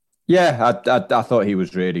I thought he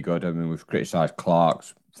was really good. I mean, we've criticised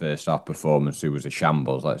Clark's first half performance, who was a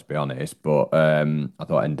shambles, let's be honest. But I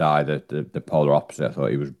thought Ndai, the polar opposite, I thought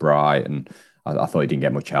he was bright, and I thought he didn't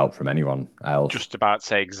get much help from anyone else. Just about to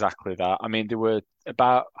say exactly that. I mean, they were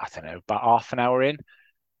about, I don't know, about half an hour in.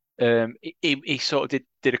 He sort of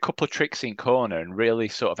did a couple of tricks in corner and really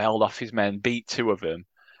sort of held off his men, beat two of them,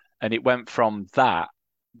 and it went from that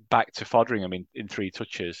back to Foderingham in three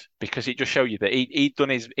touches because it just showed you that he'd done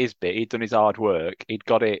his bit, he'd done his hard work, he'd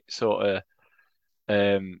got it sort of,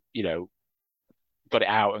 you know, got it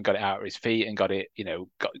out and got it out of his feet and got it,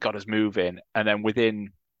 got us moving, and then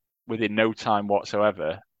within no time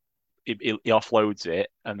whatsoever, he offloads it,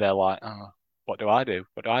 and they're like, oh, what do I do?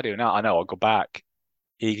 What do I do now? I know I'll go back.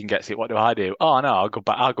 Egan gets it. What do I do? Oh no, I'll go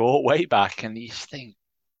back. I'll go way back. And you just think,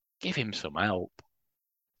 give him some help.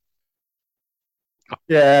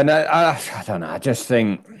 Yeah, and I don't know. I just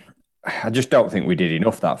don't think we did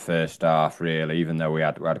enough that first half, really. Even though we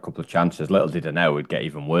had a couple of chances, little did I know it'd get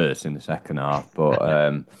even worse in the second half. But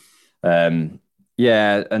um,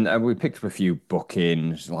 yeah, and we picked up a few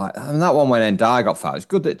bookings. Like, and that one when Ndai got fouled, it's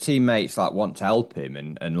good that teammates like want to help him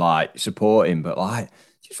and like support him, but like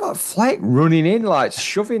just like Fleck running in, like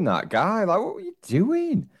shoving that guy. Like, what were you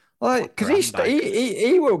doing? Like, because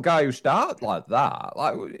he will guy who start like that.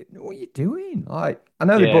 Like, what are you doing? Like, I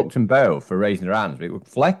know they Yeah. booked him both for raising their hands, but it was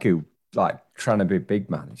Fleck who like trying to be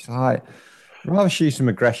big man. It's like I'd rather see some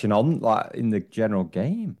aggression on like in the general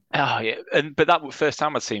game. Oh yeah, but that was the first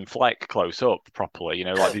time I'd seen Fleck close up properly.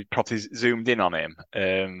 Like they properly zoomed in on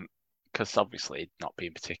him. Because obviously he'd not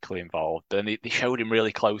been particularly involved, and they showed him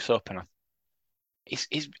really close up, and he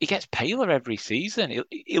gets paler every season.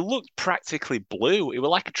 He looked practically blue. It was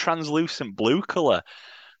like a translucent blue color.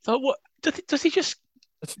 So what does he just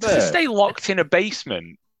does he stay locked in a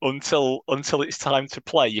basement until it's time to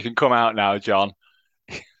play? You can come out now, John.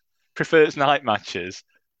 Prefers night matches.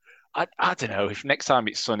 I don't know. If next time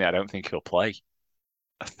it's sunny, I don't think he'll play.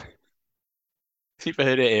 You've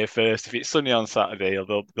heard it here first. If it's sunny on Saturday,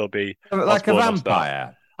 there'll be Like a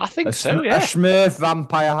vampire. I think so, yeah. A Smurf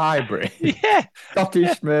vampire hybrid. Yeah.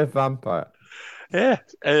 Scottish Smurf vampire. Yeah.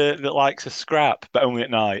 That likes a scrap, but only at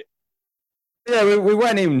night. Yeah, we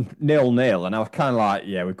went in 0-0, and I was kind of like,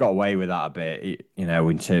 yeah, we've got away with that a bit,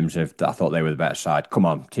 in terms of I thought they were the better side. Come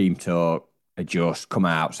on, team talk, adjust, come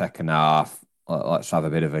out second half. Let's have a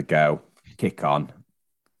bit of a go, kick on.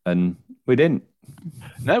 And we didn't.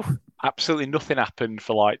 No, absolutely nothing happened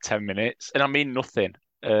for like 10 minutes. And I mean nothing.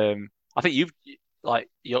 I think you're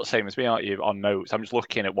the same as me, aren't you, on notes? I'm just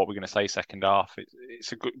looking at what we're going to say second half.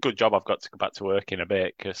 It's a good job I've got to go back to work in a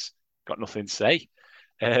bit because I've got nothing to say.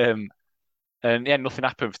 And yeah, nothing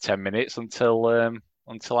happened for 10 minutes until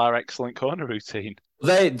our excellent corner routine.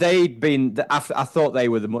 They'd been after. I thought they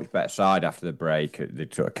were the much better side after the break. They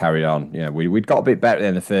sort of carried on. We'd got a bit better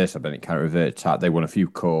in the first half, but it kind of reverted. They won a few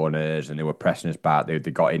corners and they were pressing us back. They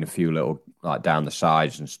got in a few little like down the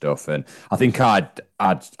sides and stuff. And I think I'd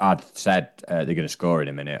said they're going to score in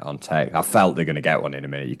a minute on take. I felt they're going to get one in a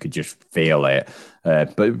minute. You could just feel it.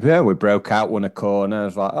 But yeah, we broke out, won a corner. I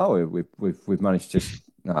was like, oh, we've managed to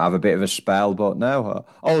have a bit of a spell, but no,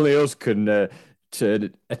 only us can.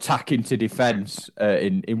 To attack into defence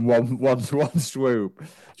in one swoop. Do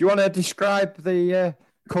you want to describe the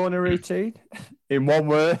corner routine in one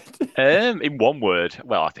word? In one word,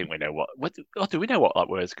 well, I think we know what do we know what that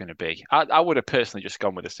word's going to be? I would have personally just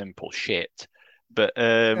gone with a simple shit, but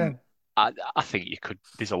Yeah. I think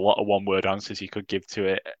there's a lot of one word answers you could give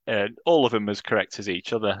to it. All of them as correct as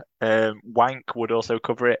each other. Wank would also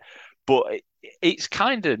cover it, but it's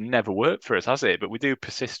kind of never worked for us, has it? But we do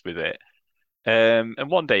persist with it. And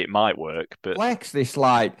one day it might work, but Flex this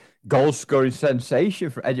like goal scoring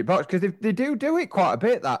sensation for edge of box because they do it quite a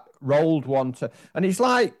bit. That rolled one to, and it's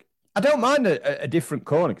like I don't mind a different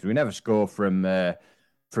corner because we never score from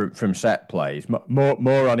set plays.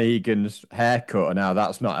 More on Egan's haircut and how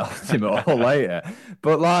that's not helped him at all later.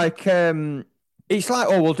 But like it's like,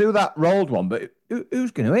 oh, we'll do that rolled one, but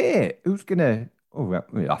who's going to hit it? Who's going to? Oh, it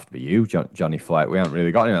have to be you, Johnny Fleck. We haven't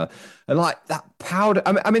really got anyone. And like that powder.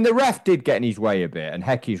 I mean, the ref did get in his way a bit, and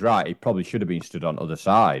Hecky's right. He probably should have been stood on the other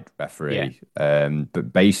side, referee. Yeah.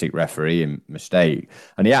 But basic referee mistake,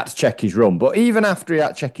 and he had to check his run. But even after he had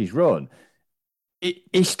to check his run,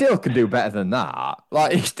 he still can do better than that.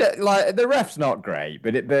 Like like the ref's not great,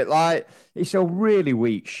 but like it's a really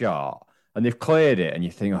weak shot, and they've cleared it, and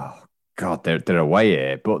you think, oh God, they're away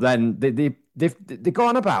here. But then they've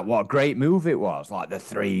gone about what a great move it was, like the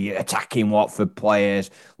three attacking Watford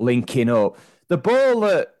players linking up. The ball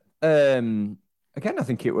that again, I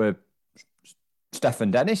think it were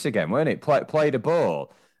Stefan Dennis again, weren't it? Played a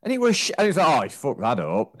ball. And it was, and it was like, oh, he's fucked that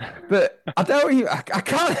up. But I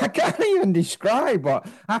can't even describe what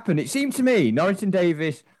happened. It seemed to me Norrington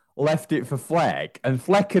Davis left it for Fleck, and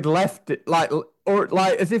Fleck had left it like or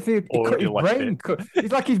like as if he Or cut he his left it. brain.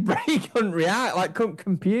 It's like his brain couldn't react, like couldn't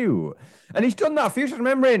compute. And he's done that a few times. I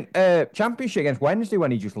remember in Championship against Wednesday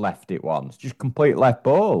when he just left it once, just complete left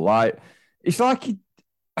ball. Like it's like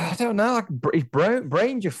I don't know, like his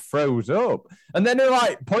brain just froze up. And then he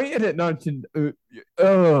like pointed at Norton.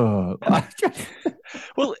 Like,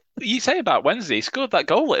 Well, you say about Wednesday, he scored that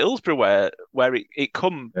goal at Hillsborough where it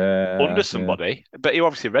come under yeah. somebody, but he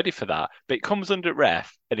obviously ready for that. But it comes under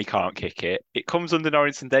ref and he can't kick it. It comes under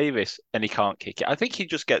Norrington Davis and he can't kick it. I think he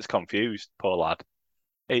just gets confused, poor lad.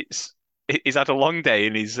 It's he's had a long day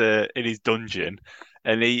in his dungeon,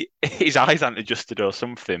 and his eyes aren't adjusted or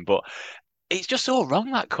something. But it's just all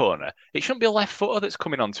wrong that corner. It shouldn't be a left footer that's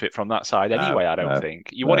coming onto it from that side No, anyway. I don't no, think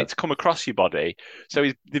you want no. it to come across your body. So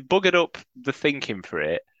they've buggered up the thinking for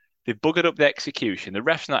it. They've buggered up the execution. The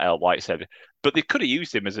ref's not helped, like I said, but they could have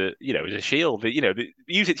used him as a shield. They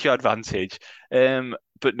use it to your advantage.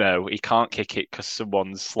 But no, he can't kick it because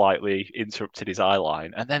someone's slightly interrupted his eye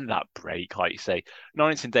line. And then that break, like you say,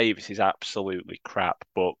 Norrington Davis is absolutely crap,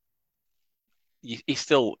 but he can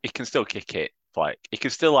still kick it. Like he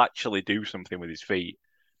can still actually do something with his feet.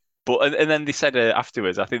 But and then they said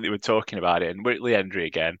afterwards, I think they were talking about it, and Whitley Hendry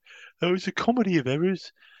again. Oh, it's a comedy of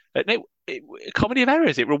errors. No, a comedy of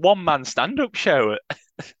errors. It was a one-man stand-up show at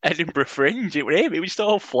Edinburgh Fringe. It was him. It was just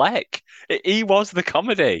all Fleck. He was the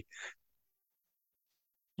comedy.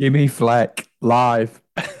 Give me Fleck live.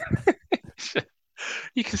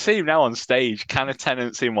 You can see him now on stage, can of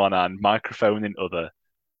Tennent's in one hand, microphone in other.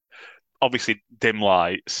 Obviously, dim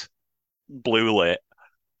lights, blue lit.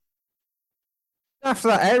 After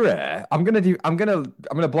that error, I'm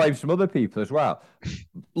gonna blame some other people as well.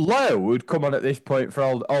 Lowe would come on at this point for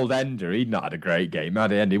old Ender. He'd not had a great game,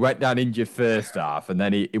 had he? And he went down injured first half, and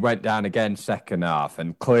then he went down again second half,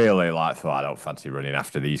 and clearly like thought I don't fancy running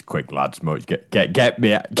after these quick lads much. Get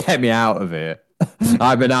me out of here.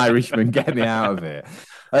 I'm an Irishman. Get me out of here.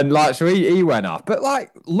 And like so he went off, but like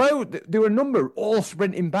Lowe, there were a number all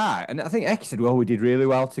sprinting back, and I think Eki said, "Well, we did really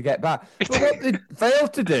well to get back." But what they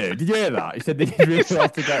failed to do, did you hear that? He said they did really well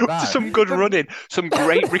to get back. Some good But running, some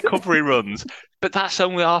great recovery runs, but that's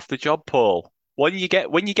only half the job, Paul. When you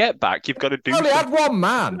get back, you've got to do they something. had one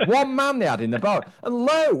man they had in the boat. And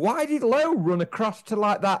Lowe, why did Lowe run across to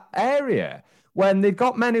like that area when they'd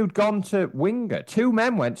got men who'd gone to winger? Two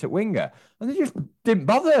men went to winger, and they just didn't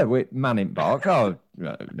bother with man in box. Oh,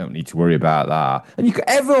 don't need to worry about that. And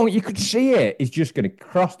everyone you could see it. He's just going to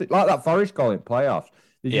cross it like that Forest goal in playoffs.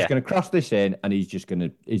 They're just Yeah, going to cross this in, and he's just going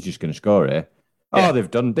to score it. yeah. Oh, they've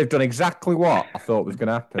done exactly what I thought was going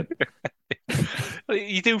to happen.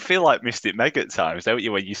 You do feel like Mystic Meg at times, don't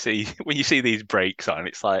you? When you see these breaks on,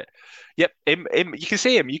 it's like, yep, him. You can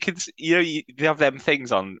see him. You can, they have them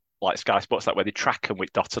things on like Sky Sports, like where they track him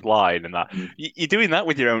with dotted line and that. You're doing that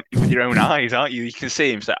with your own eyes, aren't you? You can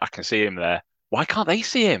see him. So I can see him there. Why can't they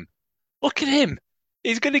see him? Look at him.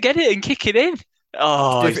 He's going to get it and kick it in.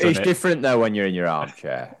 Oh, he's done It's it. different though when you're in your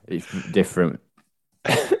armchair. It's different.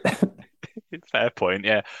 Fair point.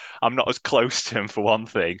 Yeah, I'm not as close to him for one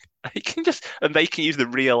thing. He can just, and they can use the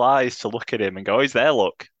real eyes to look at him and go, "Oh, he's there.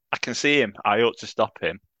 Look, I can see him. I ought to stop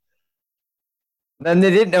him." Then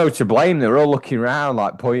they didn't know to blame. They were all looking around,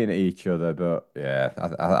 like pointing at each other. But yeah,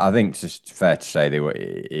 I think it's just fair to say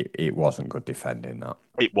it wasn't good defending that.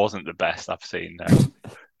 It wasn't the best I've seen now.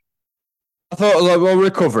 I thought, like, well,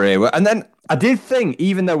 recovery. And then I did think,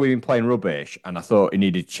 even though we've been playing rubbish, and I thought we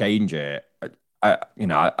needed to change it,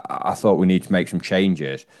 I thought we need to make some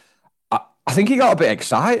changes. I think he got a bit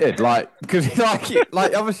excited, like, because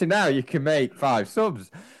like obviously now you can make five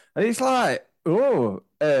subs, and it's like, oh,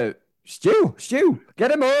 Stu,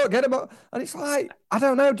 get him up, and it's like, I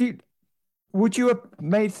don't know, would you have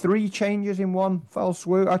made three changes in one fell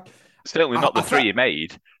swoop? Certainly not the I three thought. he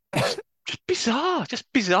made. Just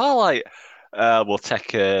bizarre. Like, we'll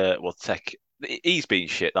take. He's been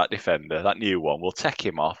shit. That defender, that new one. We'll take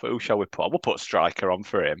him off. Who shall we put? We'll put striker on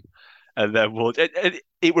for him, and then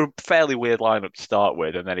it were a fairly weird lineup to start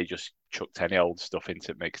with, and then he just chucked any old stuff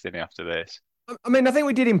into mixed in after this. I mean, I think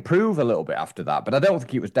we did improve a little bit after that, but I don't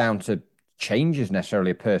think it was down to changes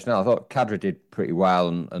necessarily of personnel. I thought Cadra did pretty well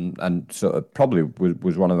and sort of probably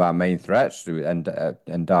was one of our main threats and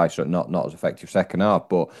Die sort of not as effective second half,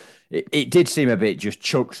 but it did seem a bit just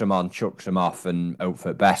chucks them on, chucks them off, and hope for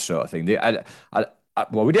the best sort of thing.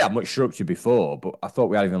 Well, we didn't have much structure before, but I thought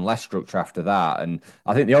we had even less structure after that. And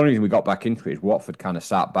I think the only reason we got back into it is Watford kind of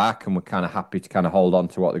sat back and were kind of happy to kind of hold on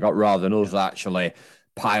to what they got rather than us actually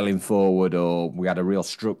piling forward, or we had a real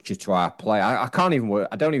structure to our play. I can't even.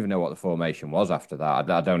 I don't even know what the formation was after that.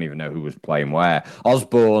 I don't even know who was playing where.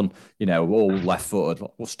 Osborne, all left-footed.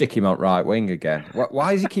 We'll stick him on right wing again.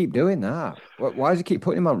 Why does he keep doing that? Why does he keep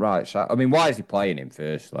putting him on right side? I mean, why is he playing him?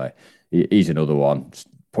 Firstly, he's another one.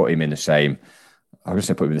 Put him in the same. I was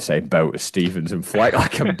going to put him in the same boat as Stevens and Fleck,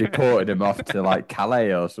 like I'm deporting him off to like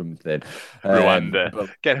Calais or something. Rwanda,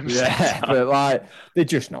 But get him yeah, sent but like they're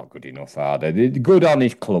just not good enough, are they? They're good on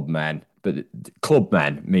his club men, but club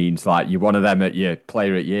men means like you're one of them at your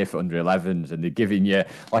player at year for under 11s, and they're giving you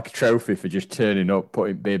like a trophy for just turning up,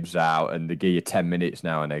 putting bibs out, and they give you 10 minutes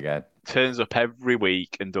now and again. turns up every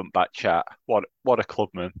week and don't back chat. What a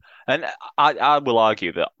clubman! And I will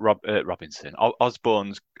argue that Robinson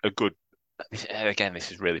Osborne's a good. Again,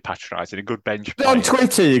 this is really patronising. A good bench On player.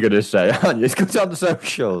 Twitter, you're going to say, aren't you? It's good on the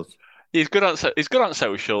socials. He's good on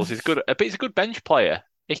socials. But he's a good bench player.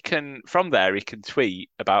 He can from there he can tweet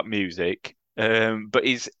about music. But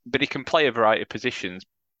he can play a variety of positions,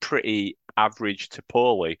 pretty average to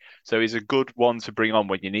poorly. So he's a good one to bring on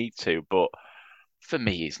when you need to. But for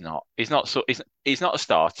me, he's not. He's not a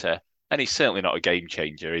starter, and he's certainly not a game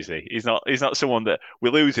changer, is he? He's not someone that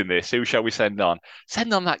we're losing this. Who shall we send on?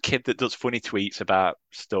 Send on that kid that does funny tweets about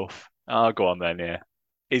stuff. Oh, go on then, yeah.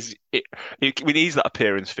 We need that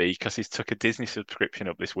appearance fee because he's took a Disney subscription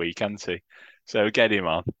up this week, hasn't he? So get him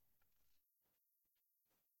on.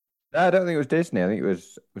 No, I don't think it was Disney. I think it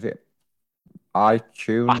was it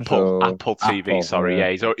iTunes or Apple TV. Apple? Sorry, Yeah.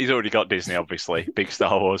 yeah, he's already got Disney, obviously. Big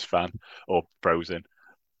Star Wars fan or Frozen.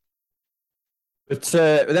 But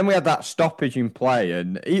then we had that stoppage in play,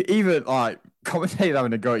 and even like commentators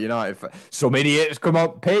having a go at United. Some idiots come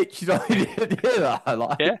on pitch. Like, you hear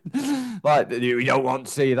that? Yeah, Like you don't want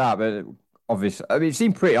to see that, but obvious. I mean, it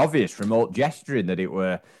seemed pretty obvious from all gesturing that it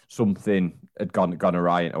were something had gone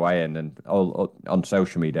awry in a way, and then all on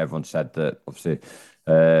social media, everyone said that obviously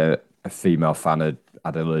a female fan had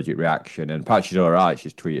an allergic reaction, and perhaps she's all right.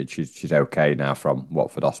 She's tweeted she's okay now from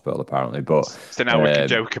Watford Hospital apparently, but. so now we can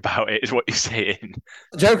joke about it, is what you're saying.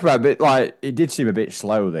 Joke about it, but like it did seem a bit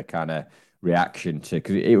slow the kind of reaction to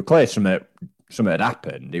because it was clear something had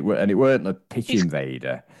happened. And it weren't a pitch It's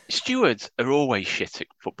invader. Stewards are always shit at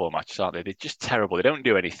football matches, aren't they? They're just terrible. They don't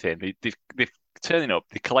do anything. They're turning up,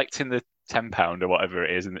 they're collecting the £10 or whatever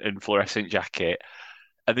it is and fluorescent jacket,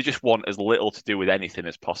 and they just want as little to do with anything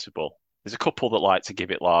as possible. There's a couple that like to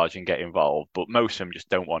give it large and get involved, but most of them just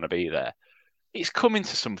don't want to be there. It's coming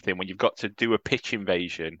to something when you've got to do a pitch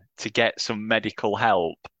invasion to get some medical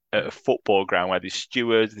help at a football ground where there's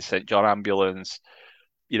stewards, the St John ambulance,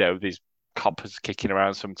 there's coppers kicking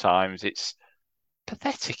around sometimes. It's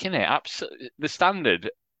pathetic, isn't it? Absolutely. The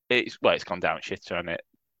standard, it's gone down shitter, hasn't it?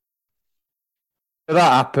 That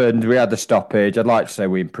happened. We had the stoppage. I'd like to say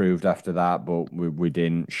we improved after that, but we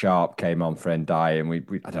didn't. Sharp came on for Ndiaye, and we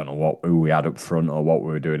I don't know who we had up front or what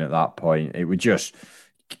we were doing at that point. It was just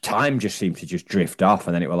time just seemed to just drift off,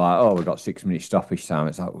 and then it was like, oh, we got 6 minutes stoppage time.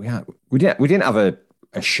 It's like we didn't have a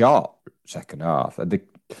shot second half. The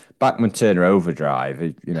Backman Turner overdrive.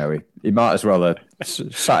 He might as well have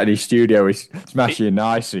sat in his studio, he's smashing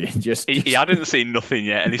nicely and just. He hadn't seen nothing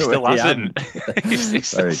yet, and he still hasn't. He's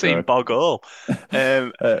still seen bog all.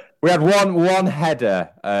 We had one header.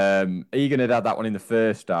 Egan had that one in the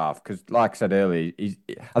first half because, like I said earlier,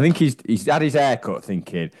 I think he's had his haircut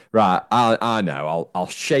thinking, right, I know, I'll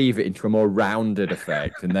shave it into a more rounded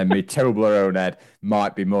effect, and then my Toblerone head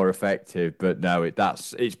might be more effective. But no,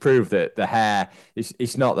 it's proved that the hair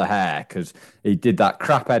it's not the hair because he did that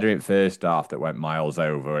crap header in first half that went miles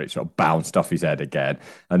over. It sort of bounced off his head again,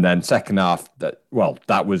 and then second half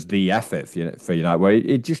that was the effort for United where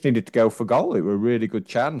he just needed to go for goal. It was a really good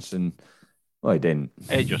chance. And well, he didn't.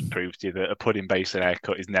 It just proves to you that a pudding basin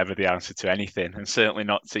haircut is never the answer to anything, and certainly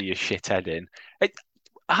not to your shit heading.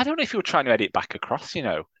 I don't know if you were trying to edit back across.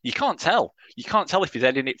 You can't tell. You can't tell if he's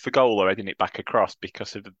heading it for goal or heading it back across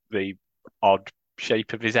because of the odd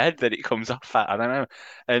shape of his head that it comes off at. I don't know.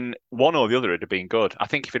 And one or the other would have been good. I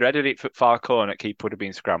think if he'd headed it for far corner, keeper would have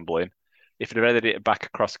been scrambling. If he'd headed it back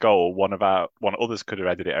across goal, one of others could have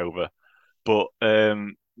headed it over. But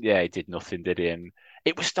yeah, he did nothing, did he? And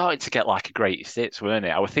it was starting to get like a greatest hits, weren't it?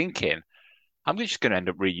 I was thinking, I'm just going to end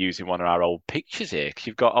up reusing one of our old pictures here because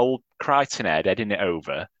you've got old Crichton Head heading it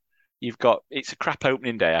over. It's a crap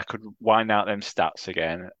opening day. I could wind out them stats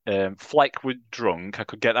again. Fleck was drunk. I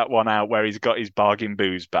could get that one out where he's got his bargain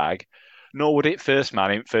booze bag. Nor would it first man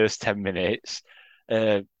in first 10 minutes.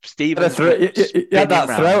 Stevens you had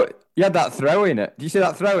that throw. You had that throw in it. Do you see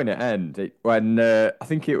that throw in it end when I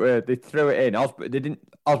think they threw it in? They didn't.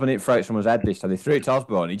 Osborne didn't throw it at someone's head this time. They threw it to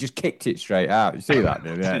Osborne. He just kicked it straight out. You see that,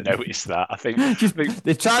 didn't I you? didn't notice that. Just I think,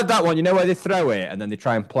 they tried that one. You know where they throw it and then they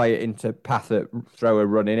try and play it into path that thrower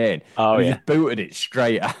running in, oh and he yeah, just booted it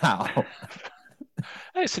straight out.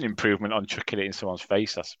 it's an improvement on chucking it in someone's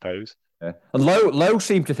face, I suppose. Yeah. And Lowe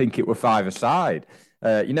seemed to think it were five-a-side.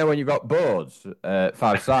 You know when you've got boards,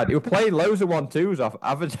 five-a-side. He was playing loads of one-twos off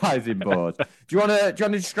advertising boards. Do you want to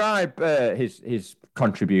describe his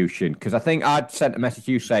contribution? Because I think I'd sent a message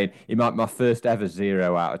to you saying he might be my first ever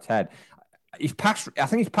 0 out of 10. I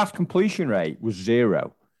think his pass completion rate was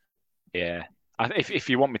 0. Yeah. If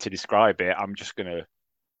you want me to describe it,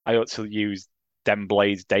 I ought to use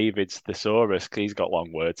Demblades David's thesaurus because he's got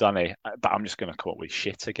long words, hasn't he? But I'm just gonna come up with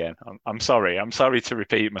shit again. I'm sorry. I'm sorry to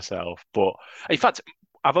repeat myself, but in fact,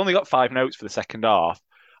 I've only got 5 notes for the second half.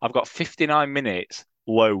 I've got 59 minutes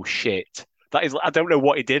low shit. That is, I don't know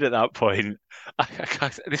what he did at that point.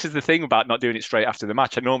 This is the thing about not doing it straight after the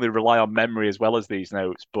match. I normally rely on memory as well as these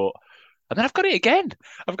notes, but and then I've got it again.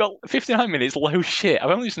 I've got 59 minutes low shit. I've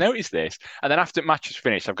only just noticed this. And then after the match is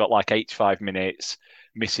finished, I've got like 85 minutes,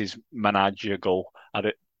 Mrs. Manageable.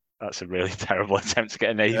 That's a really terrible attempt to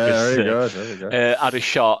get a neighbour's. Very good, very good. Had a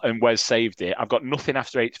shot and Wes saved it. I've got nothing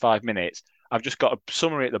after 85 minutes. I've just got a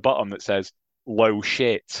summary at the bottom that says low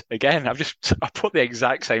shit. Again, I put the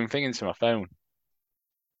exact same thing into my phone.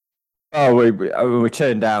 Oh, we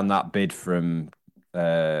turned down that bid from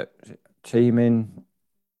team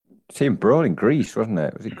Team Braun in Greece, wasn't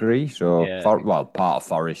it? Was it Greece or Yeah, well, part of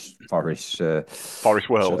Forest World, Forest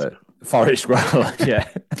World? Yeah,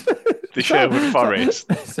 the Sherwood Forest,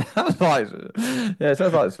 sounds like it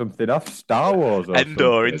sounds like something off Star Wars or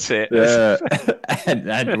Endor, something. isn't it?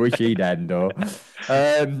 Yeah, and we need Endor.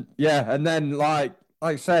 Yeah, and then like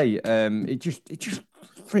I say, it just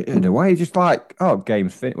frittered away, just like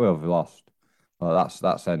game's fit. Well, we've lost. Well, that's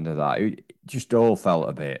the end of that. It just all felt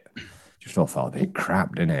a bit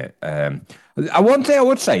crap, didn't it? One thing I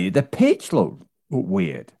would say, the pitch looked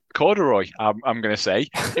weird. Corduroy, I'm gonna say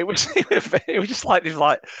it was just like this,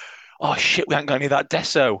 like, oh shit, we haven't got any of that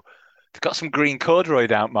Deso. They've got some green corduroy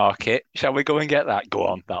down market. Shall we go and get that? Go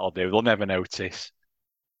on, that'll do. They'll never notice.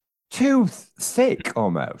 Too thick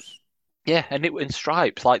almost. Yeah, and it in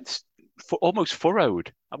stripes, like almost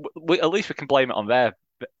furrowed. At least we can blame it on them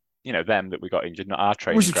that we got injured, not our We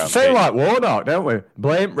training should ground say pitch. like Warnock, don't we?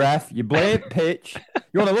 Blame ref, you blame pitch.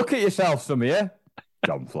 You want to look at yourself, some of you?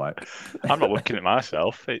 John Fleck. I'm not looking at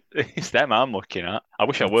myself. It's them I'm looking at. I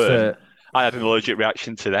wish I But, weren't. I had an allergic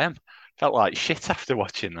reaction to them. Felt like shit after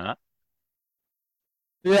watching that.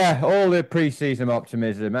 yeah, all the pre-season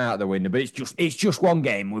optimism out the window. But it's just one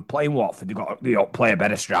game. We're playing Watford. They got play a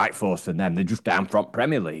better strike force than them. They're just down front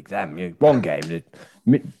Premier League. One game.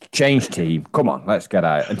 Change team. Come on, let's get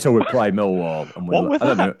out until we play Millwall. And What was I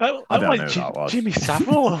don't that? know. I That don't like know who that was. Jimmy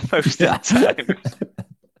Savile almost Yeah. at times.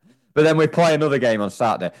 But then we play another game on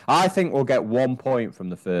Saturday. I think we'll get 1 point from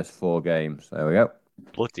the first 4 games. There we go.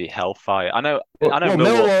 Bloody hellfire! I know. Well, I know.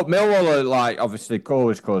 Millwall are like obviously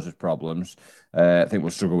always causes problems. I think we'll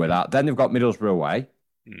struggle with that. Then they've got Middlesbrough away,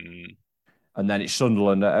 Mm, and then it's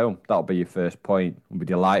Sunderland at home. That'll be your first point. We'll be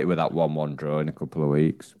delighted with that 1-1 draw in a couple of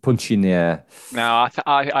weeks. Punch in the air. now,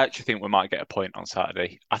 I actually think we might get a point on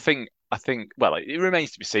Saturday. I think. Well, it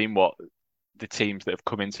remains to be seen what the teams that have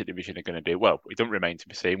come into the division are going to do. Well, it don't remain to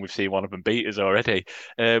be seen. We've seen one of them beat us already.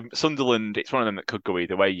 Sunderland, it's one of them that could go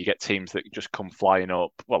either way. You get teams that just come flying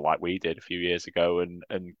up, well, like we did a few years ago, and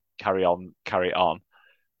carry it on.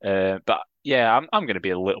 But yeah, I'm going to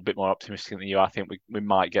be a little bit more optimistic than you. I think we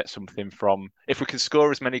might get something from if we can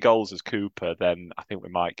score as many goals as Cooper, then I think we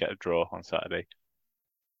might get a draw on Saturday.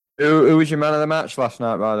 Who was your man of the match last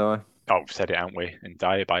night, by the way? Oh, we've said it, haven't we? And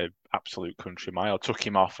Dyer by an absolute country mile. Took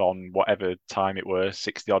him off on whatever time it was,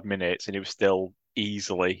 60 odd minutes, and he was still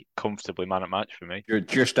easily, comfortably man at match for me. You're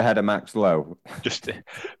just ahead of Max Lowe. Just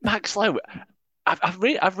Max Lowe.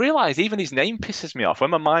 I've realised even his name pisses me off. When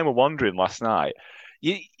my mind were wandering last night,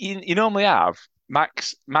 you normally have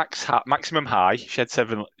maximum high shed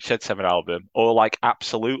 7 album or like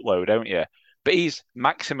absolute low, don't you? But he's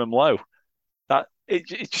maximum low. That it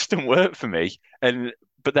just didn't work for me.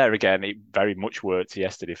 But there again, it very much worked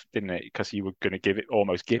yesterday, didn't it? Because you were going to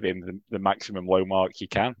almost give him the maximum low mark you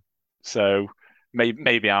can. So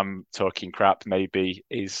maybe I'm talking crap. Maybe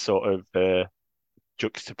he's sort of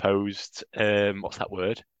juxtaposed. What's that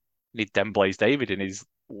word? Need Demblaze David in his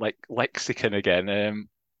lexicon again.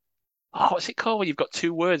 What's it called when you've got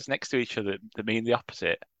two words next to each other that mean the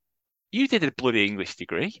opposite? You did a bloody English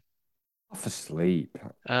degree. Off asleep.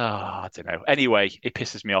 Oh, I don't know. Anyway, it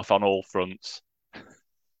pisses me off on all fronts.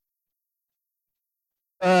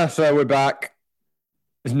 So we're back.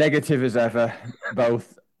 as negative as ever,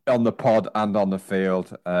 both on the pod and on the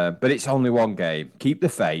field. But it's only one game. Keep the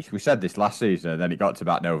faith. We said this last season, and then it got to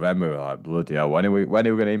about November. We were like, bloody hell, when are we going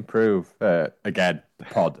to improve? Again, the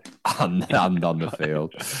pod and on the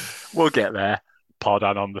field. We'll get there, pod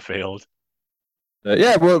and on the field.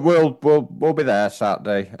 Yeah, we'll be there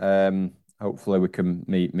Saturday. Hopefully we can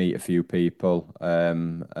meet a few people.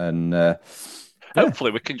 And yeah,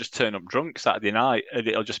 Hopefully, we can just turn up drunk Saturday night and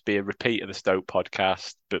it'll just be a repeat of the Stoke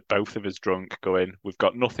podcast, but both of us drunk going, we've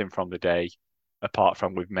got nothing from the day apart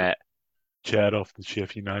from we've met. Chat off the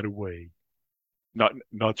Sheffield United way. Not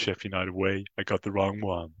Sheffield United way. I got the wrong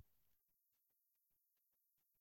one.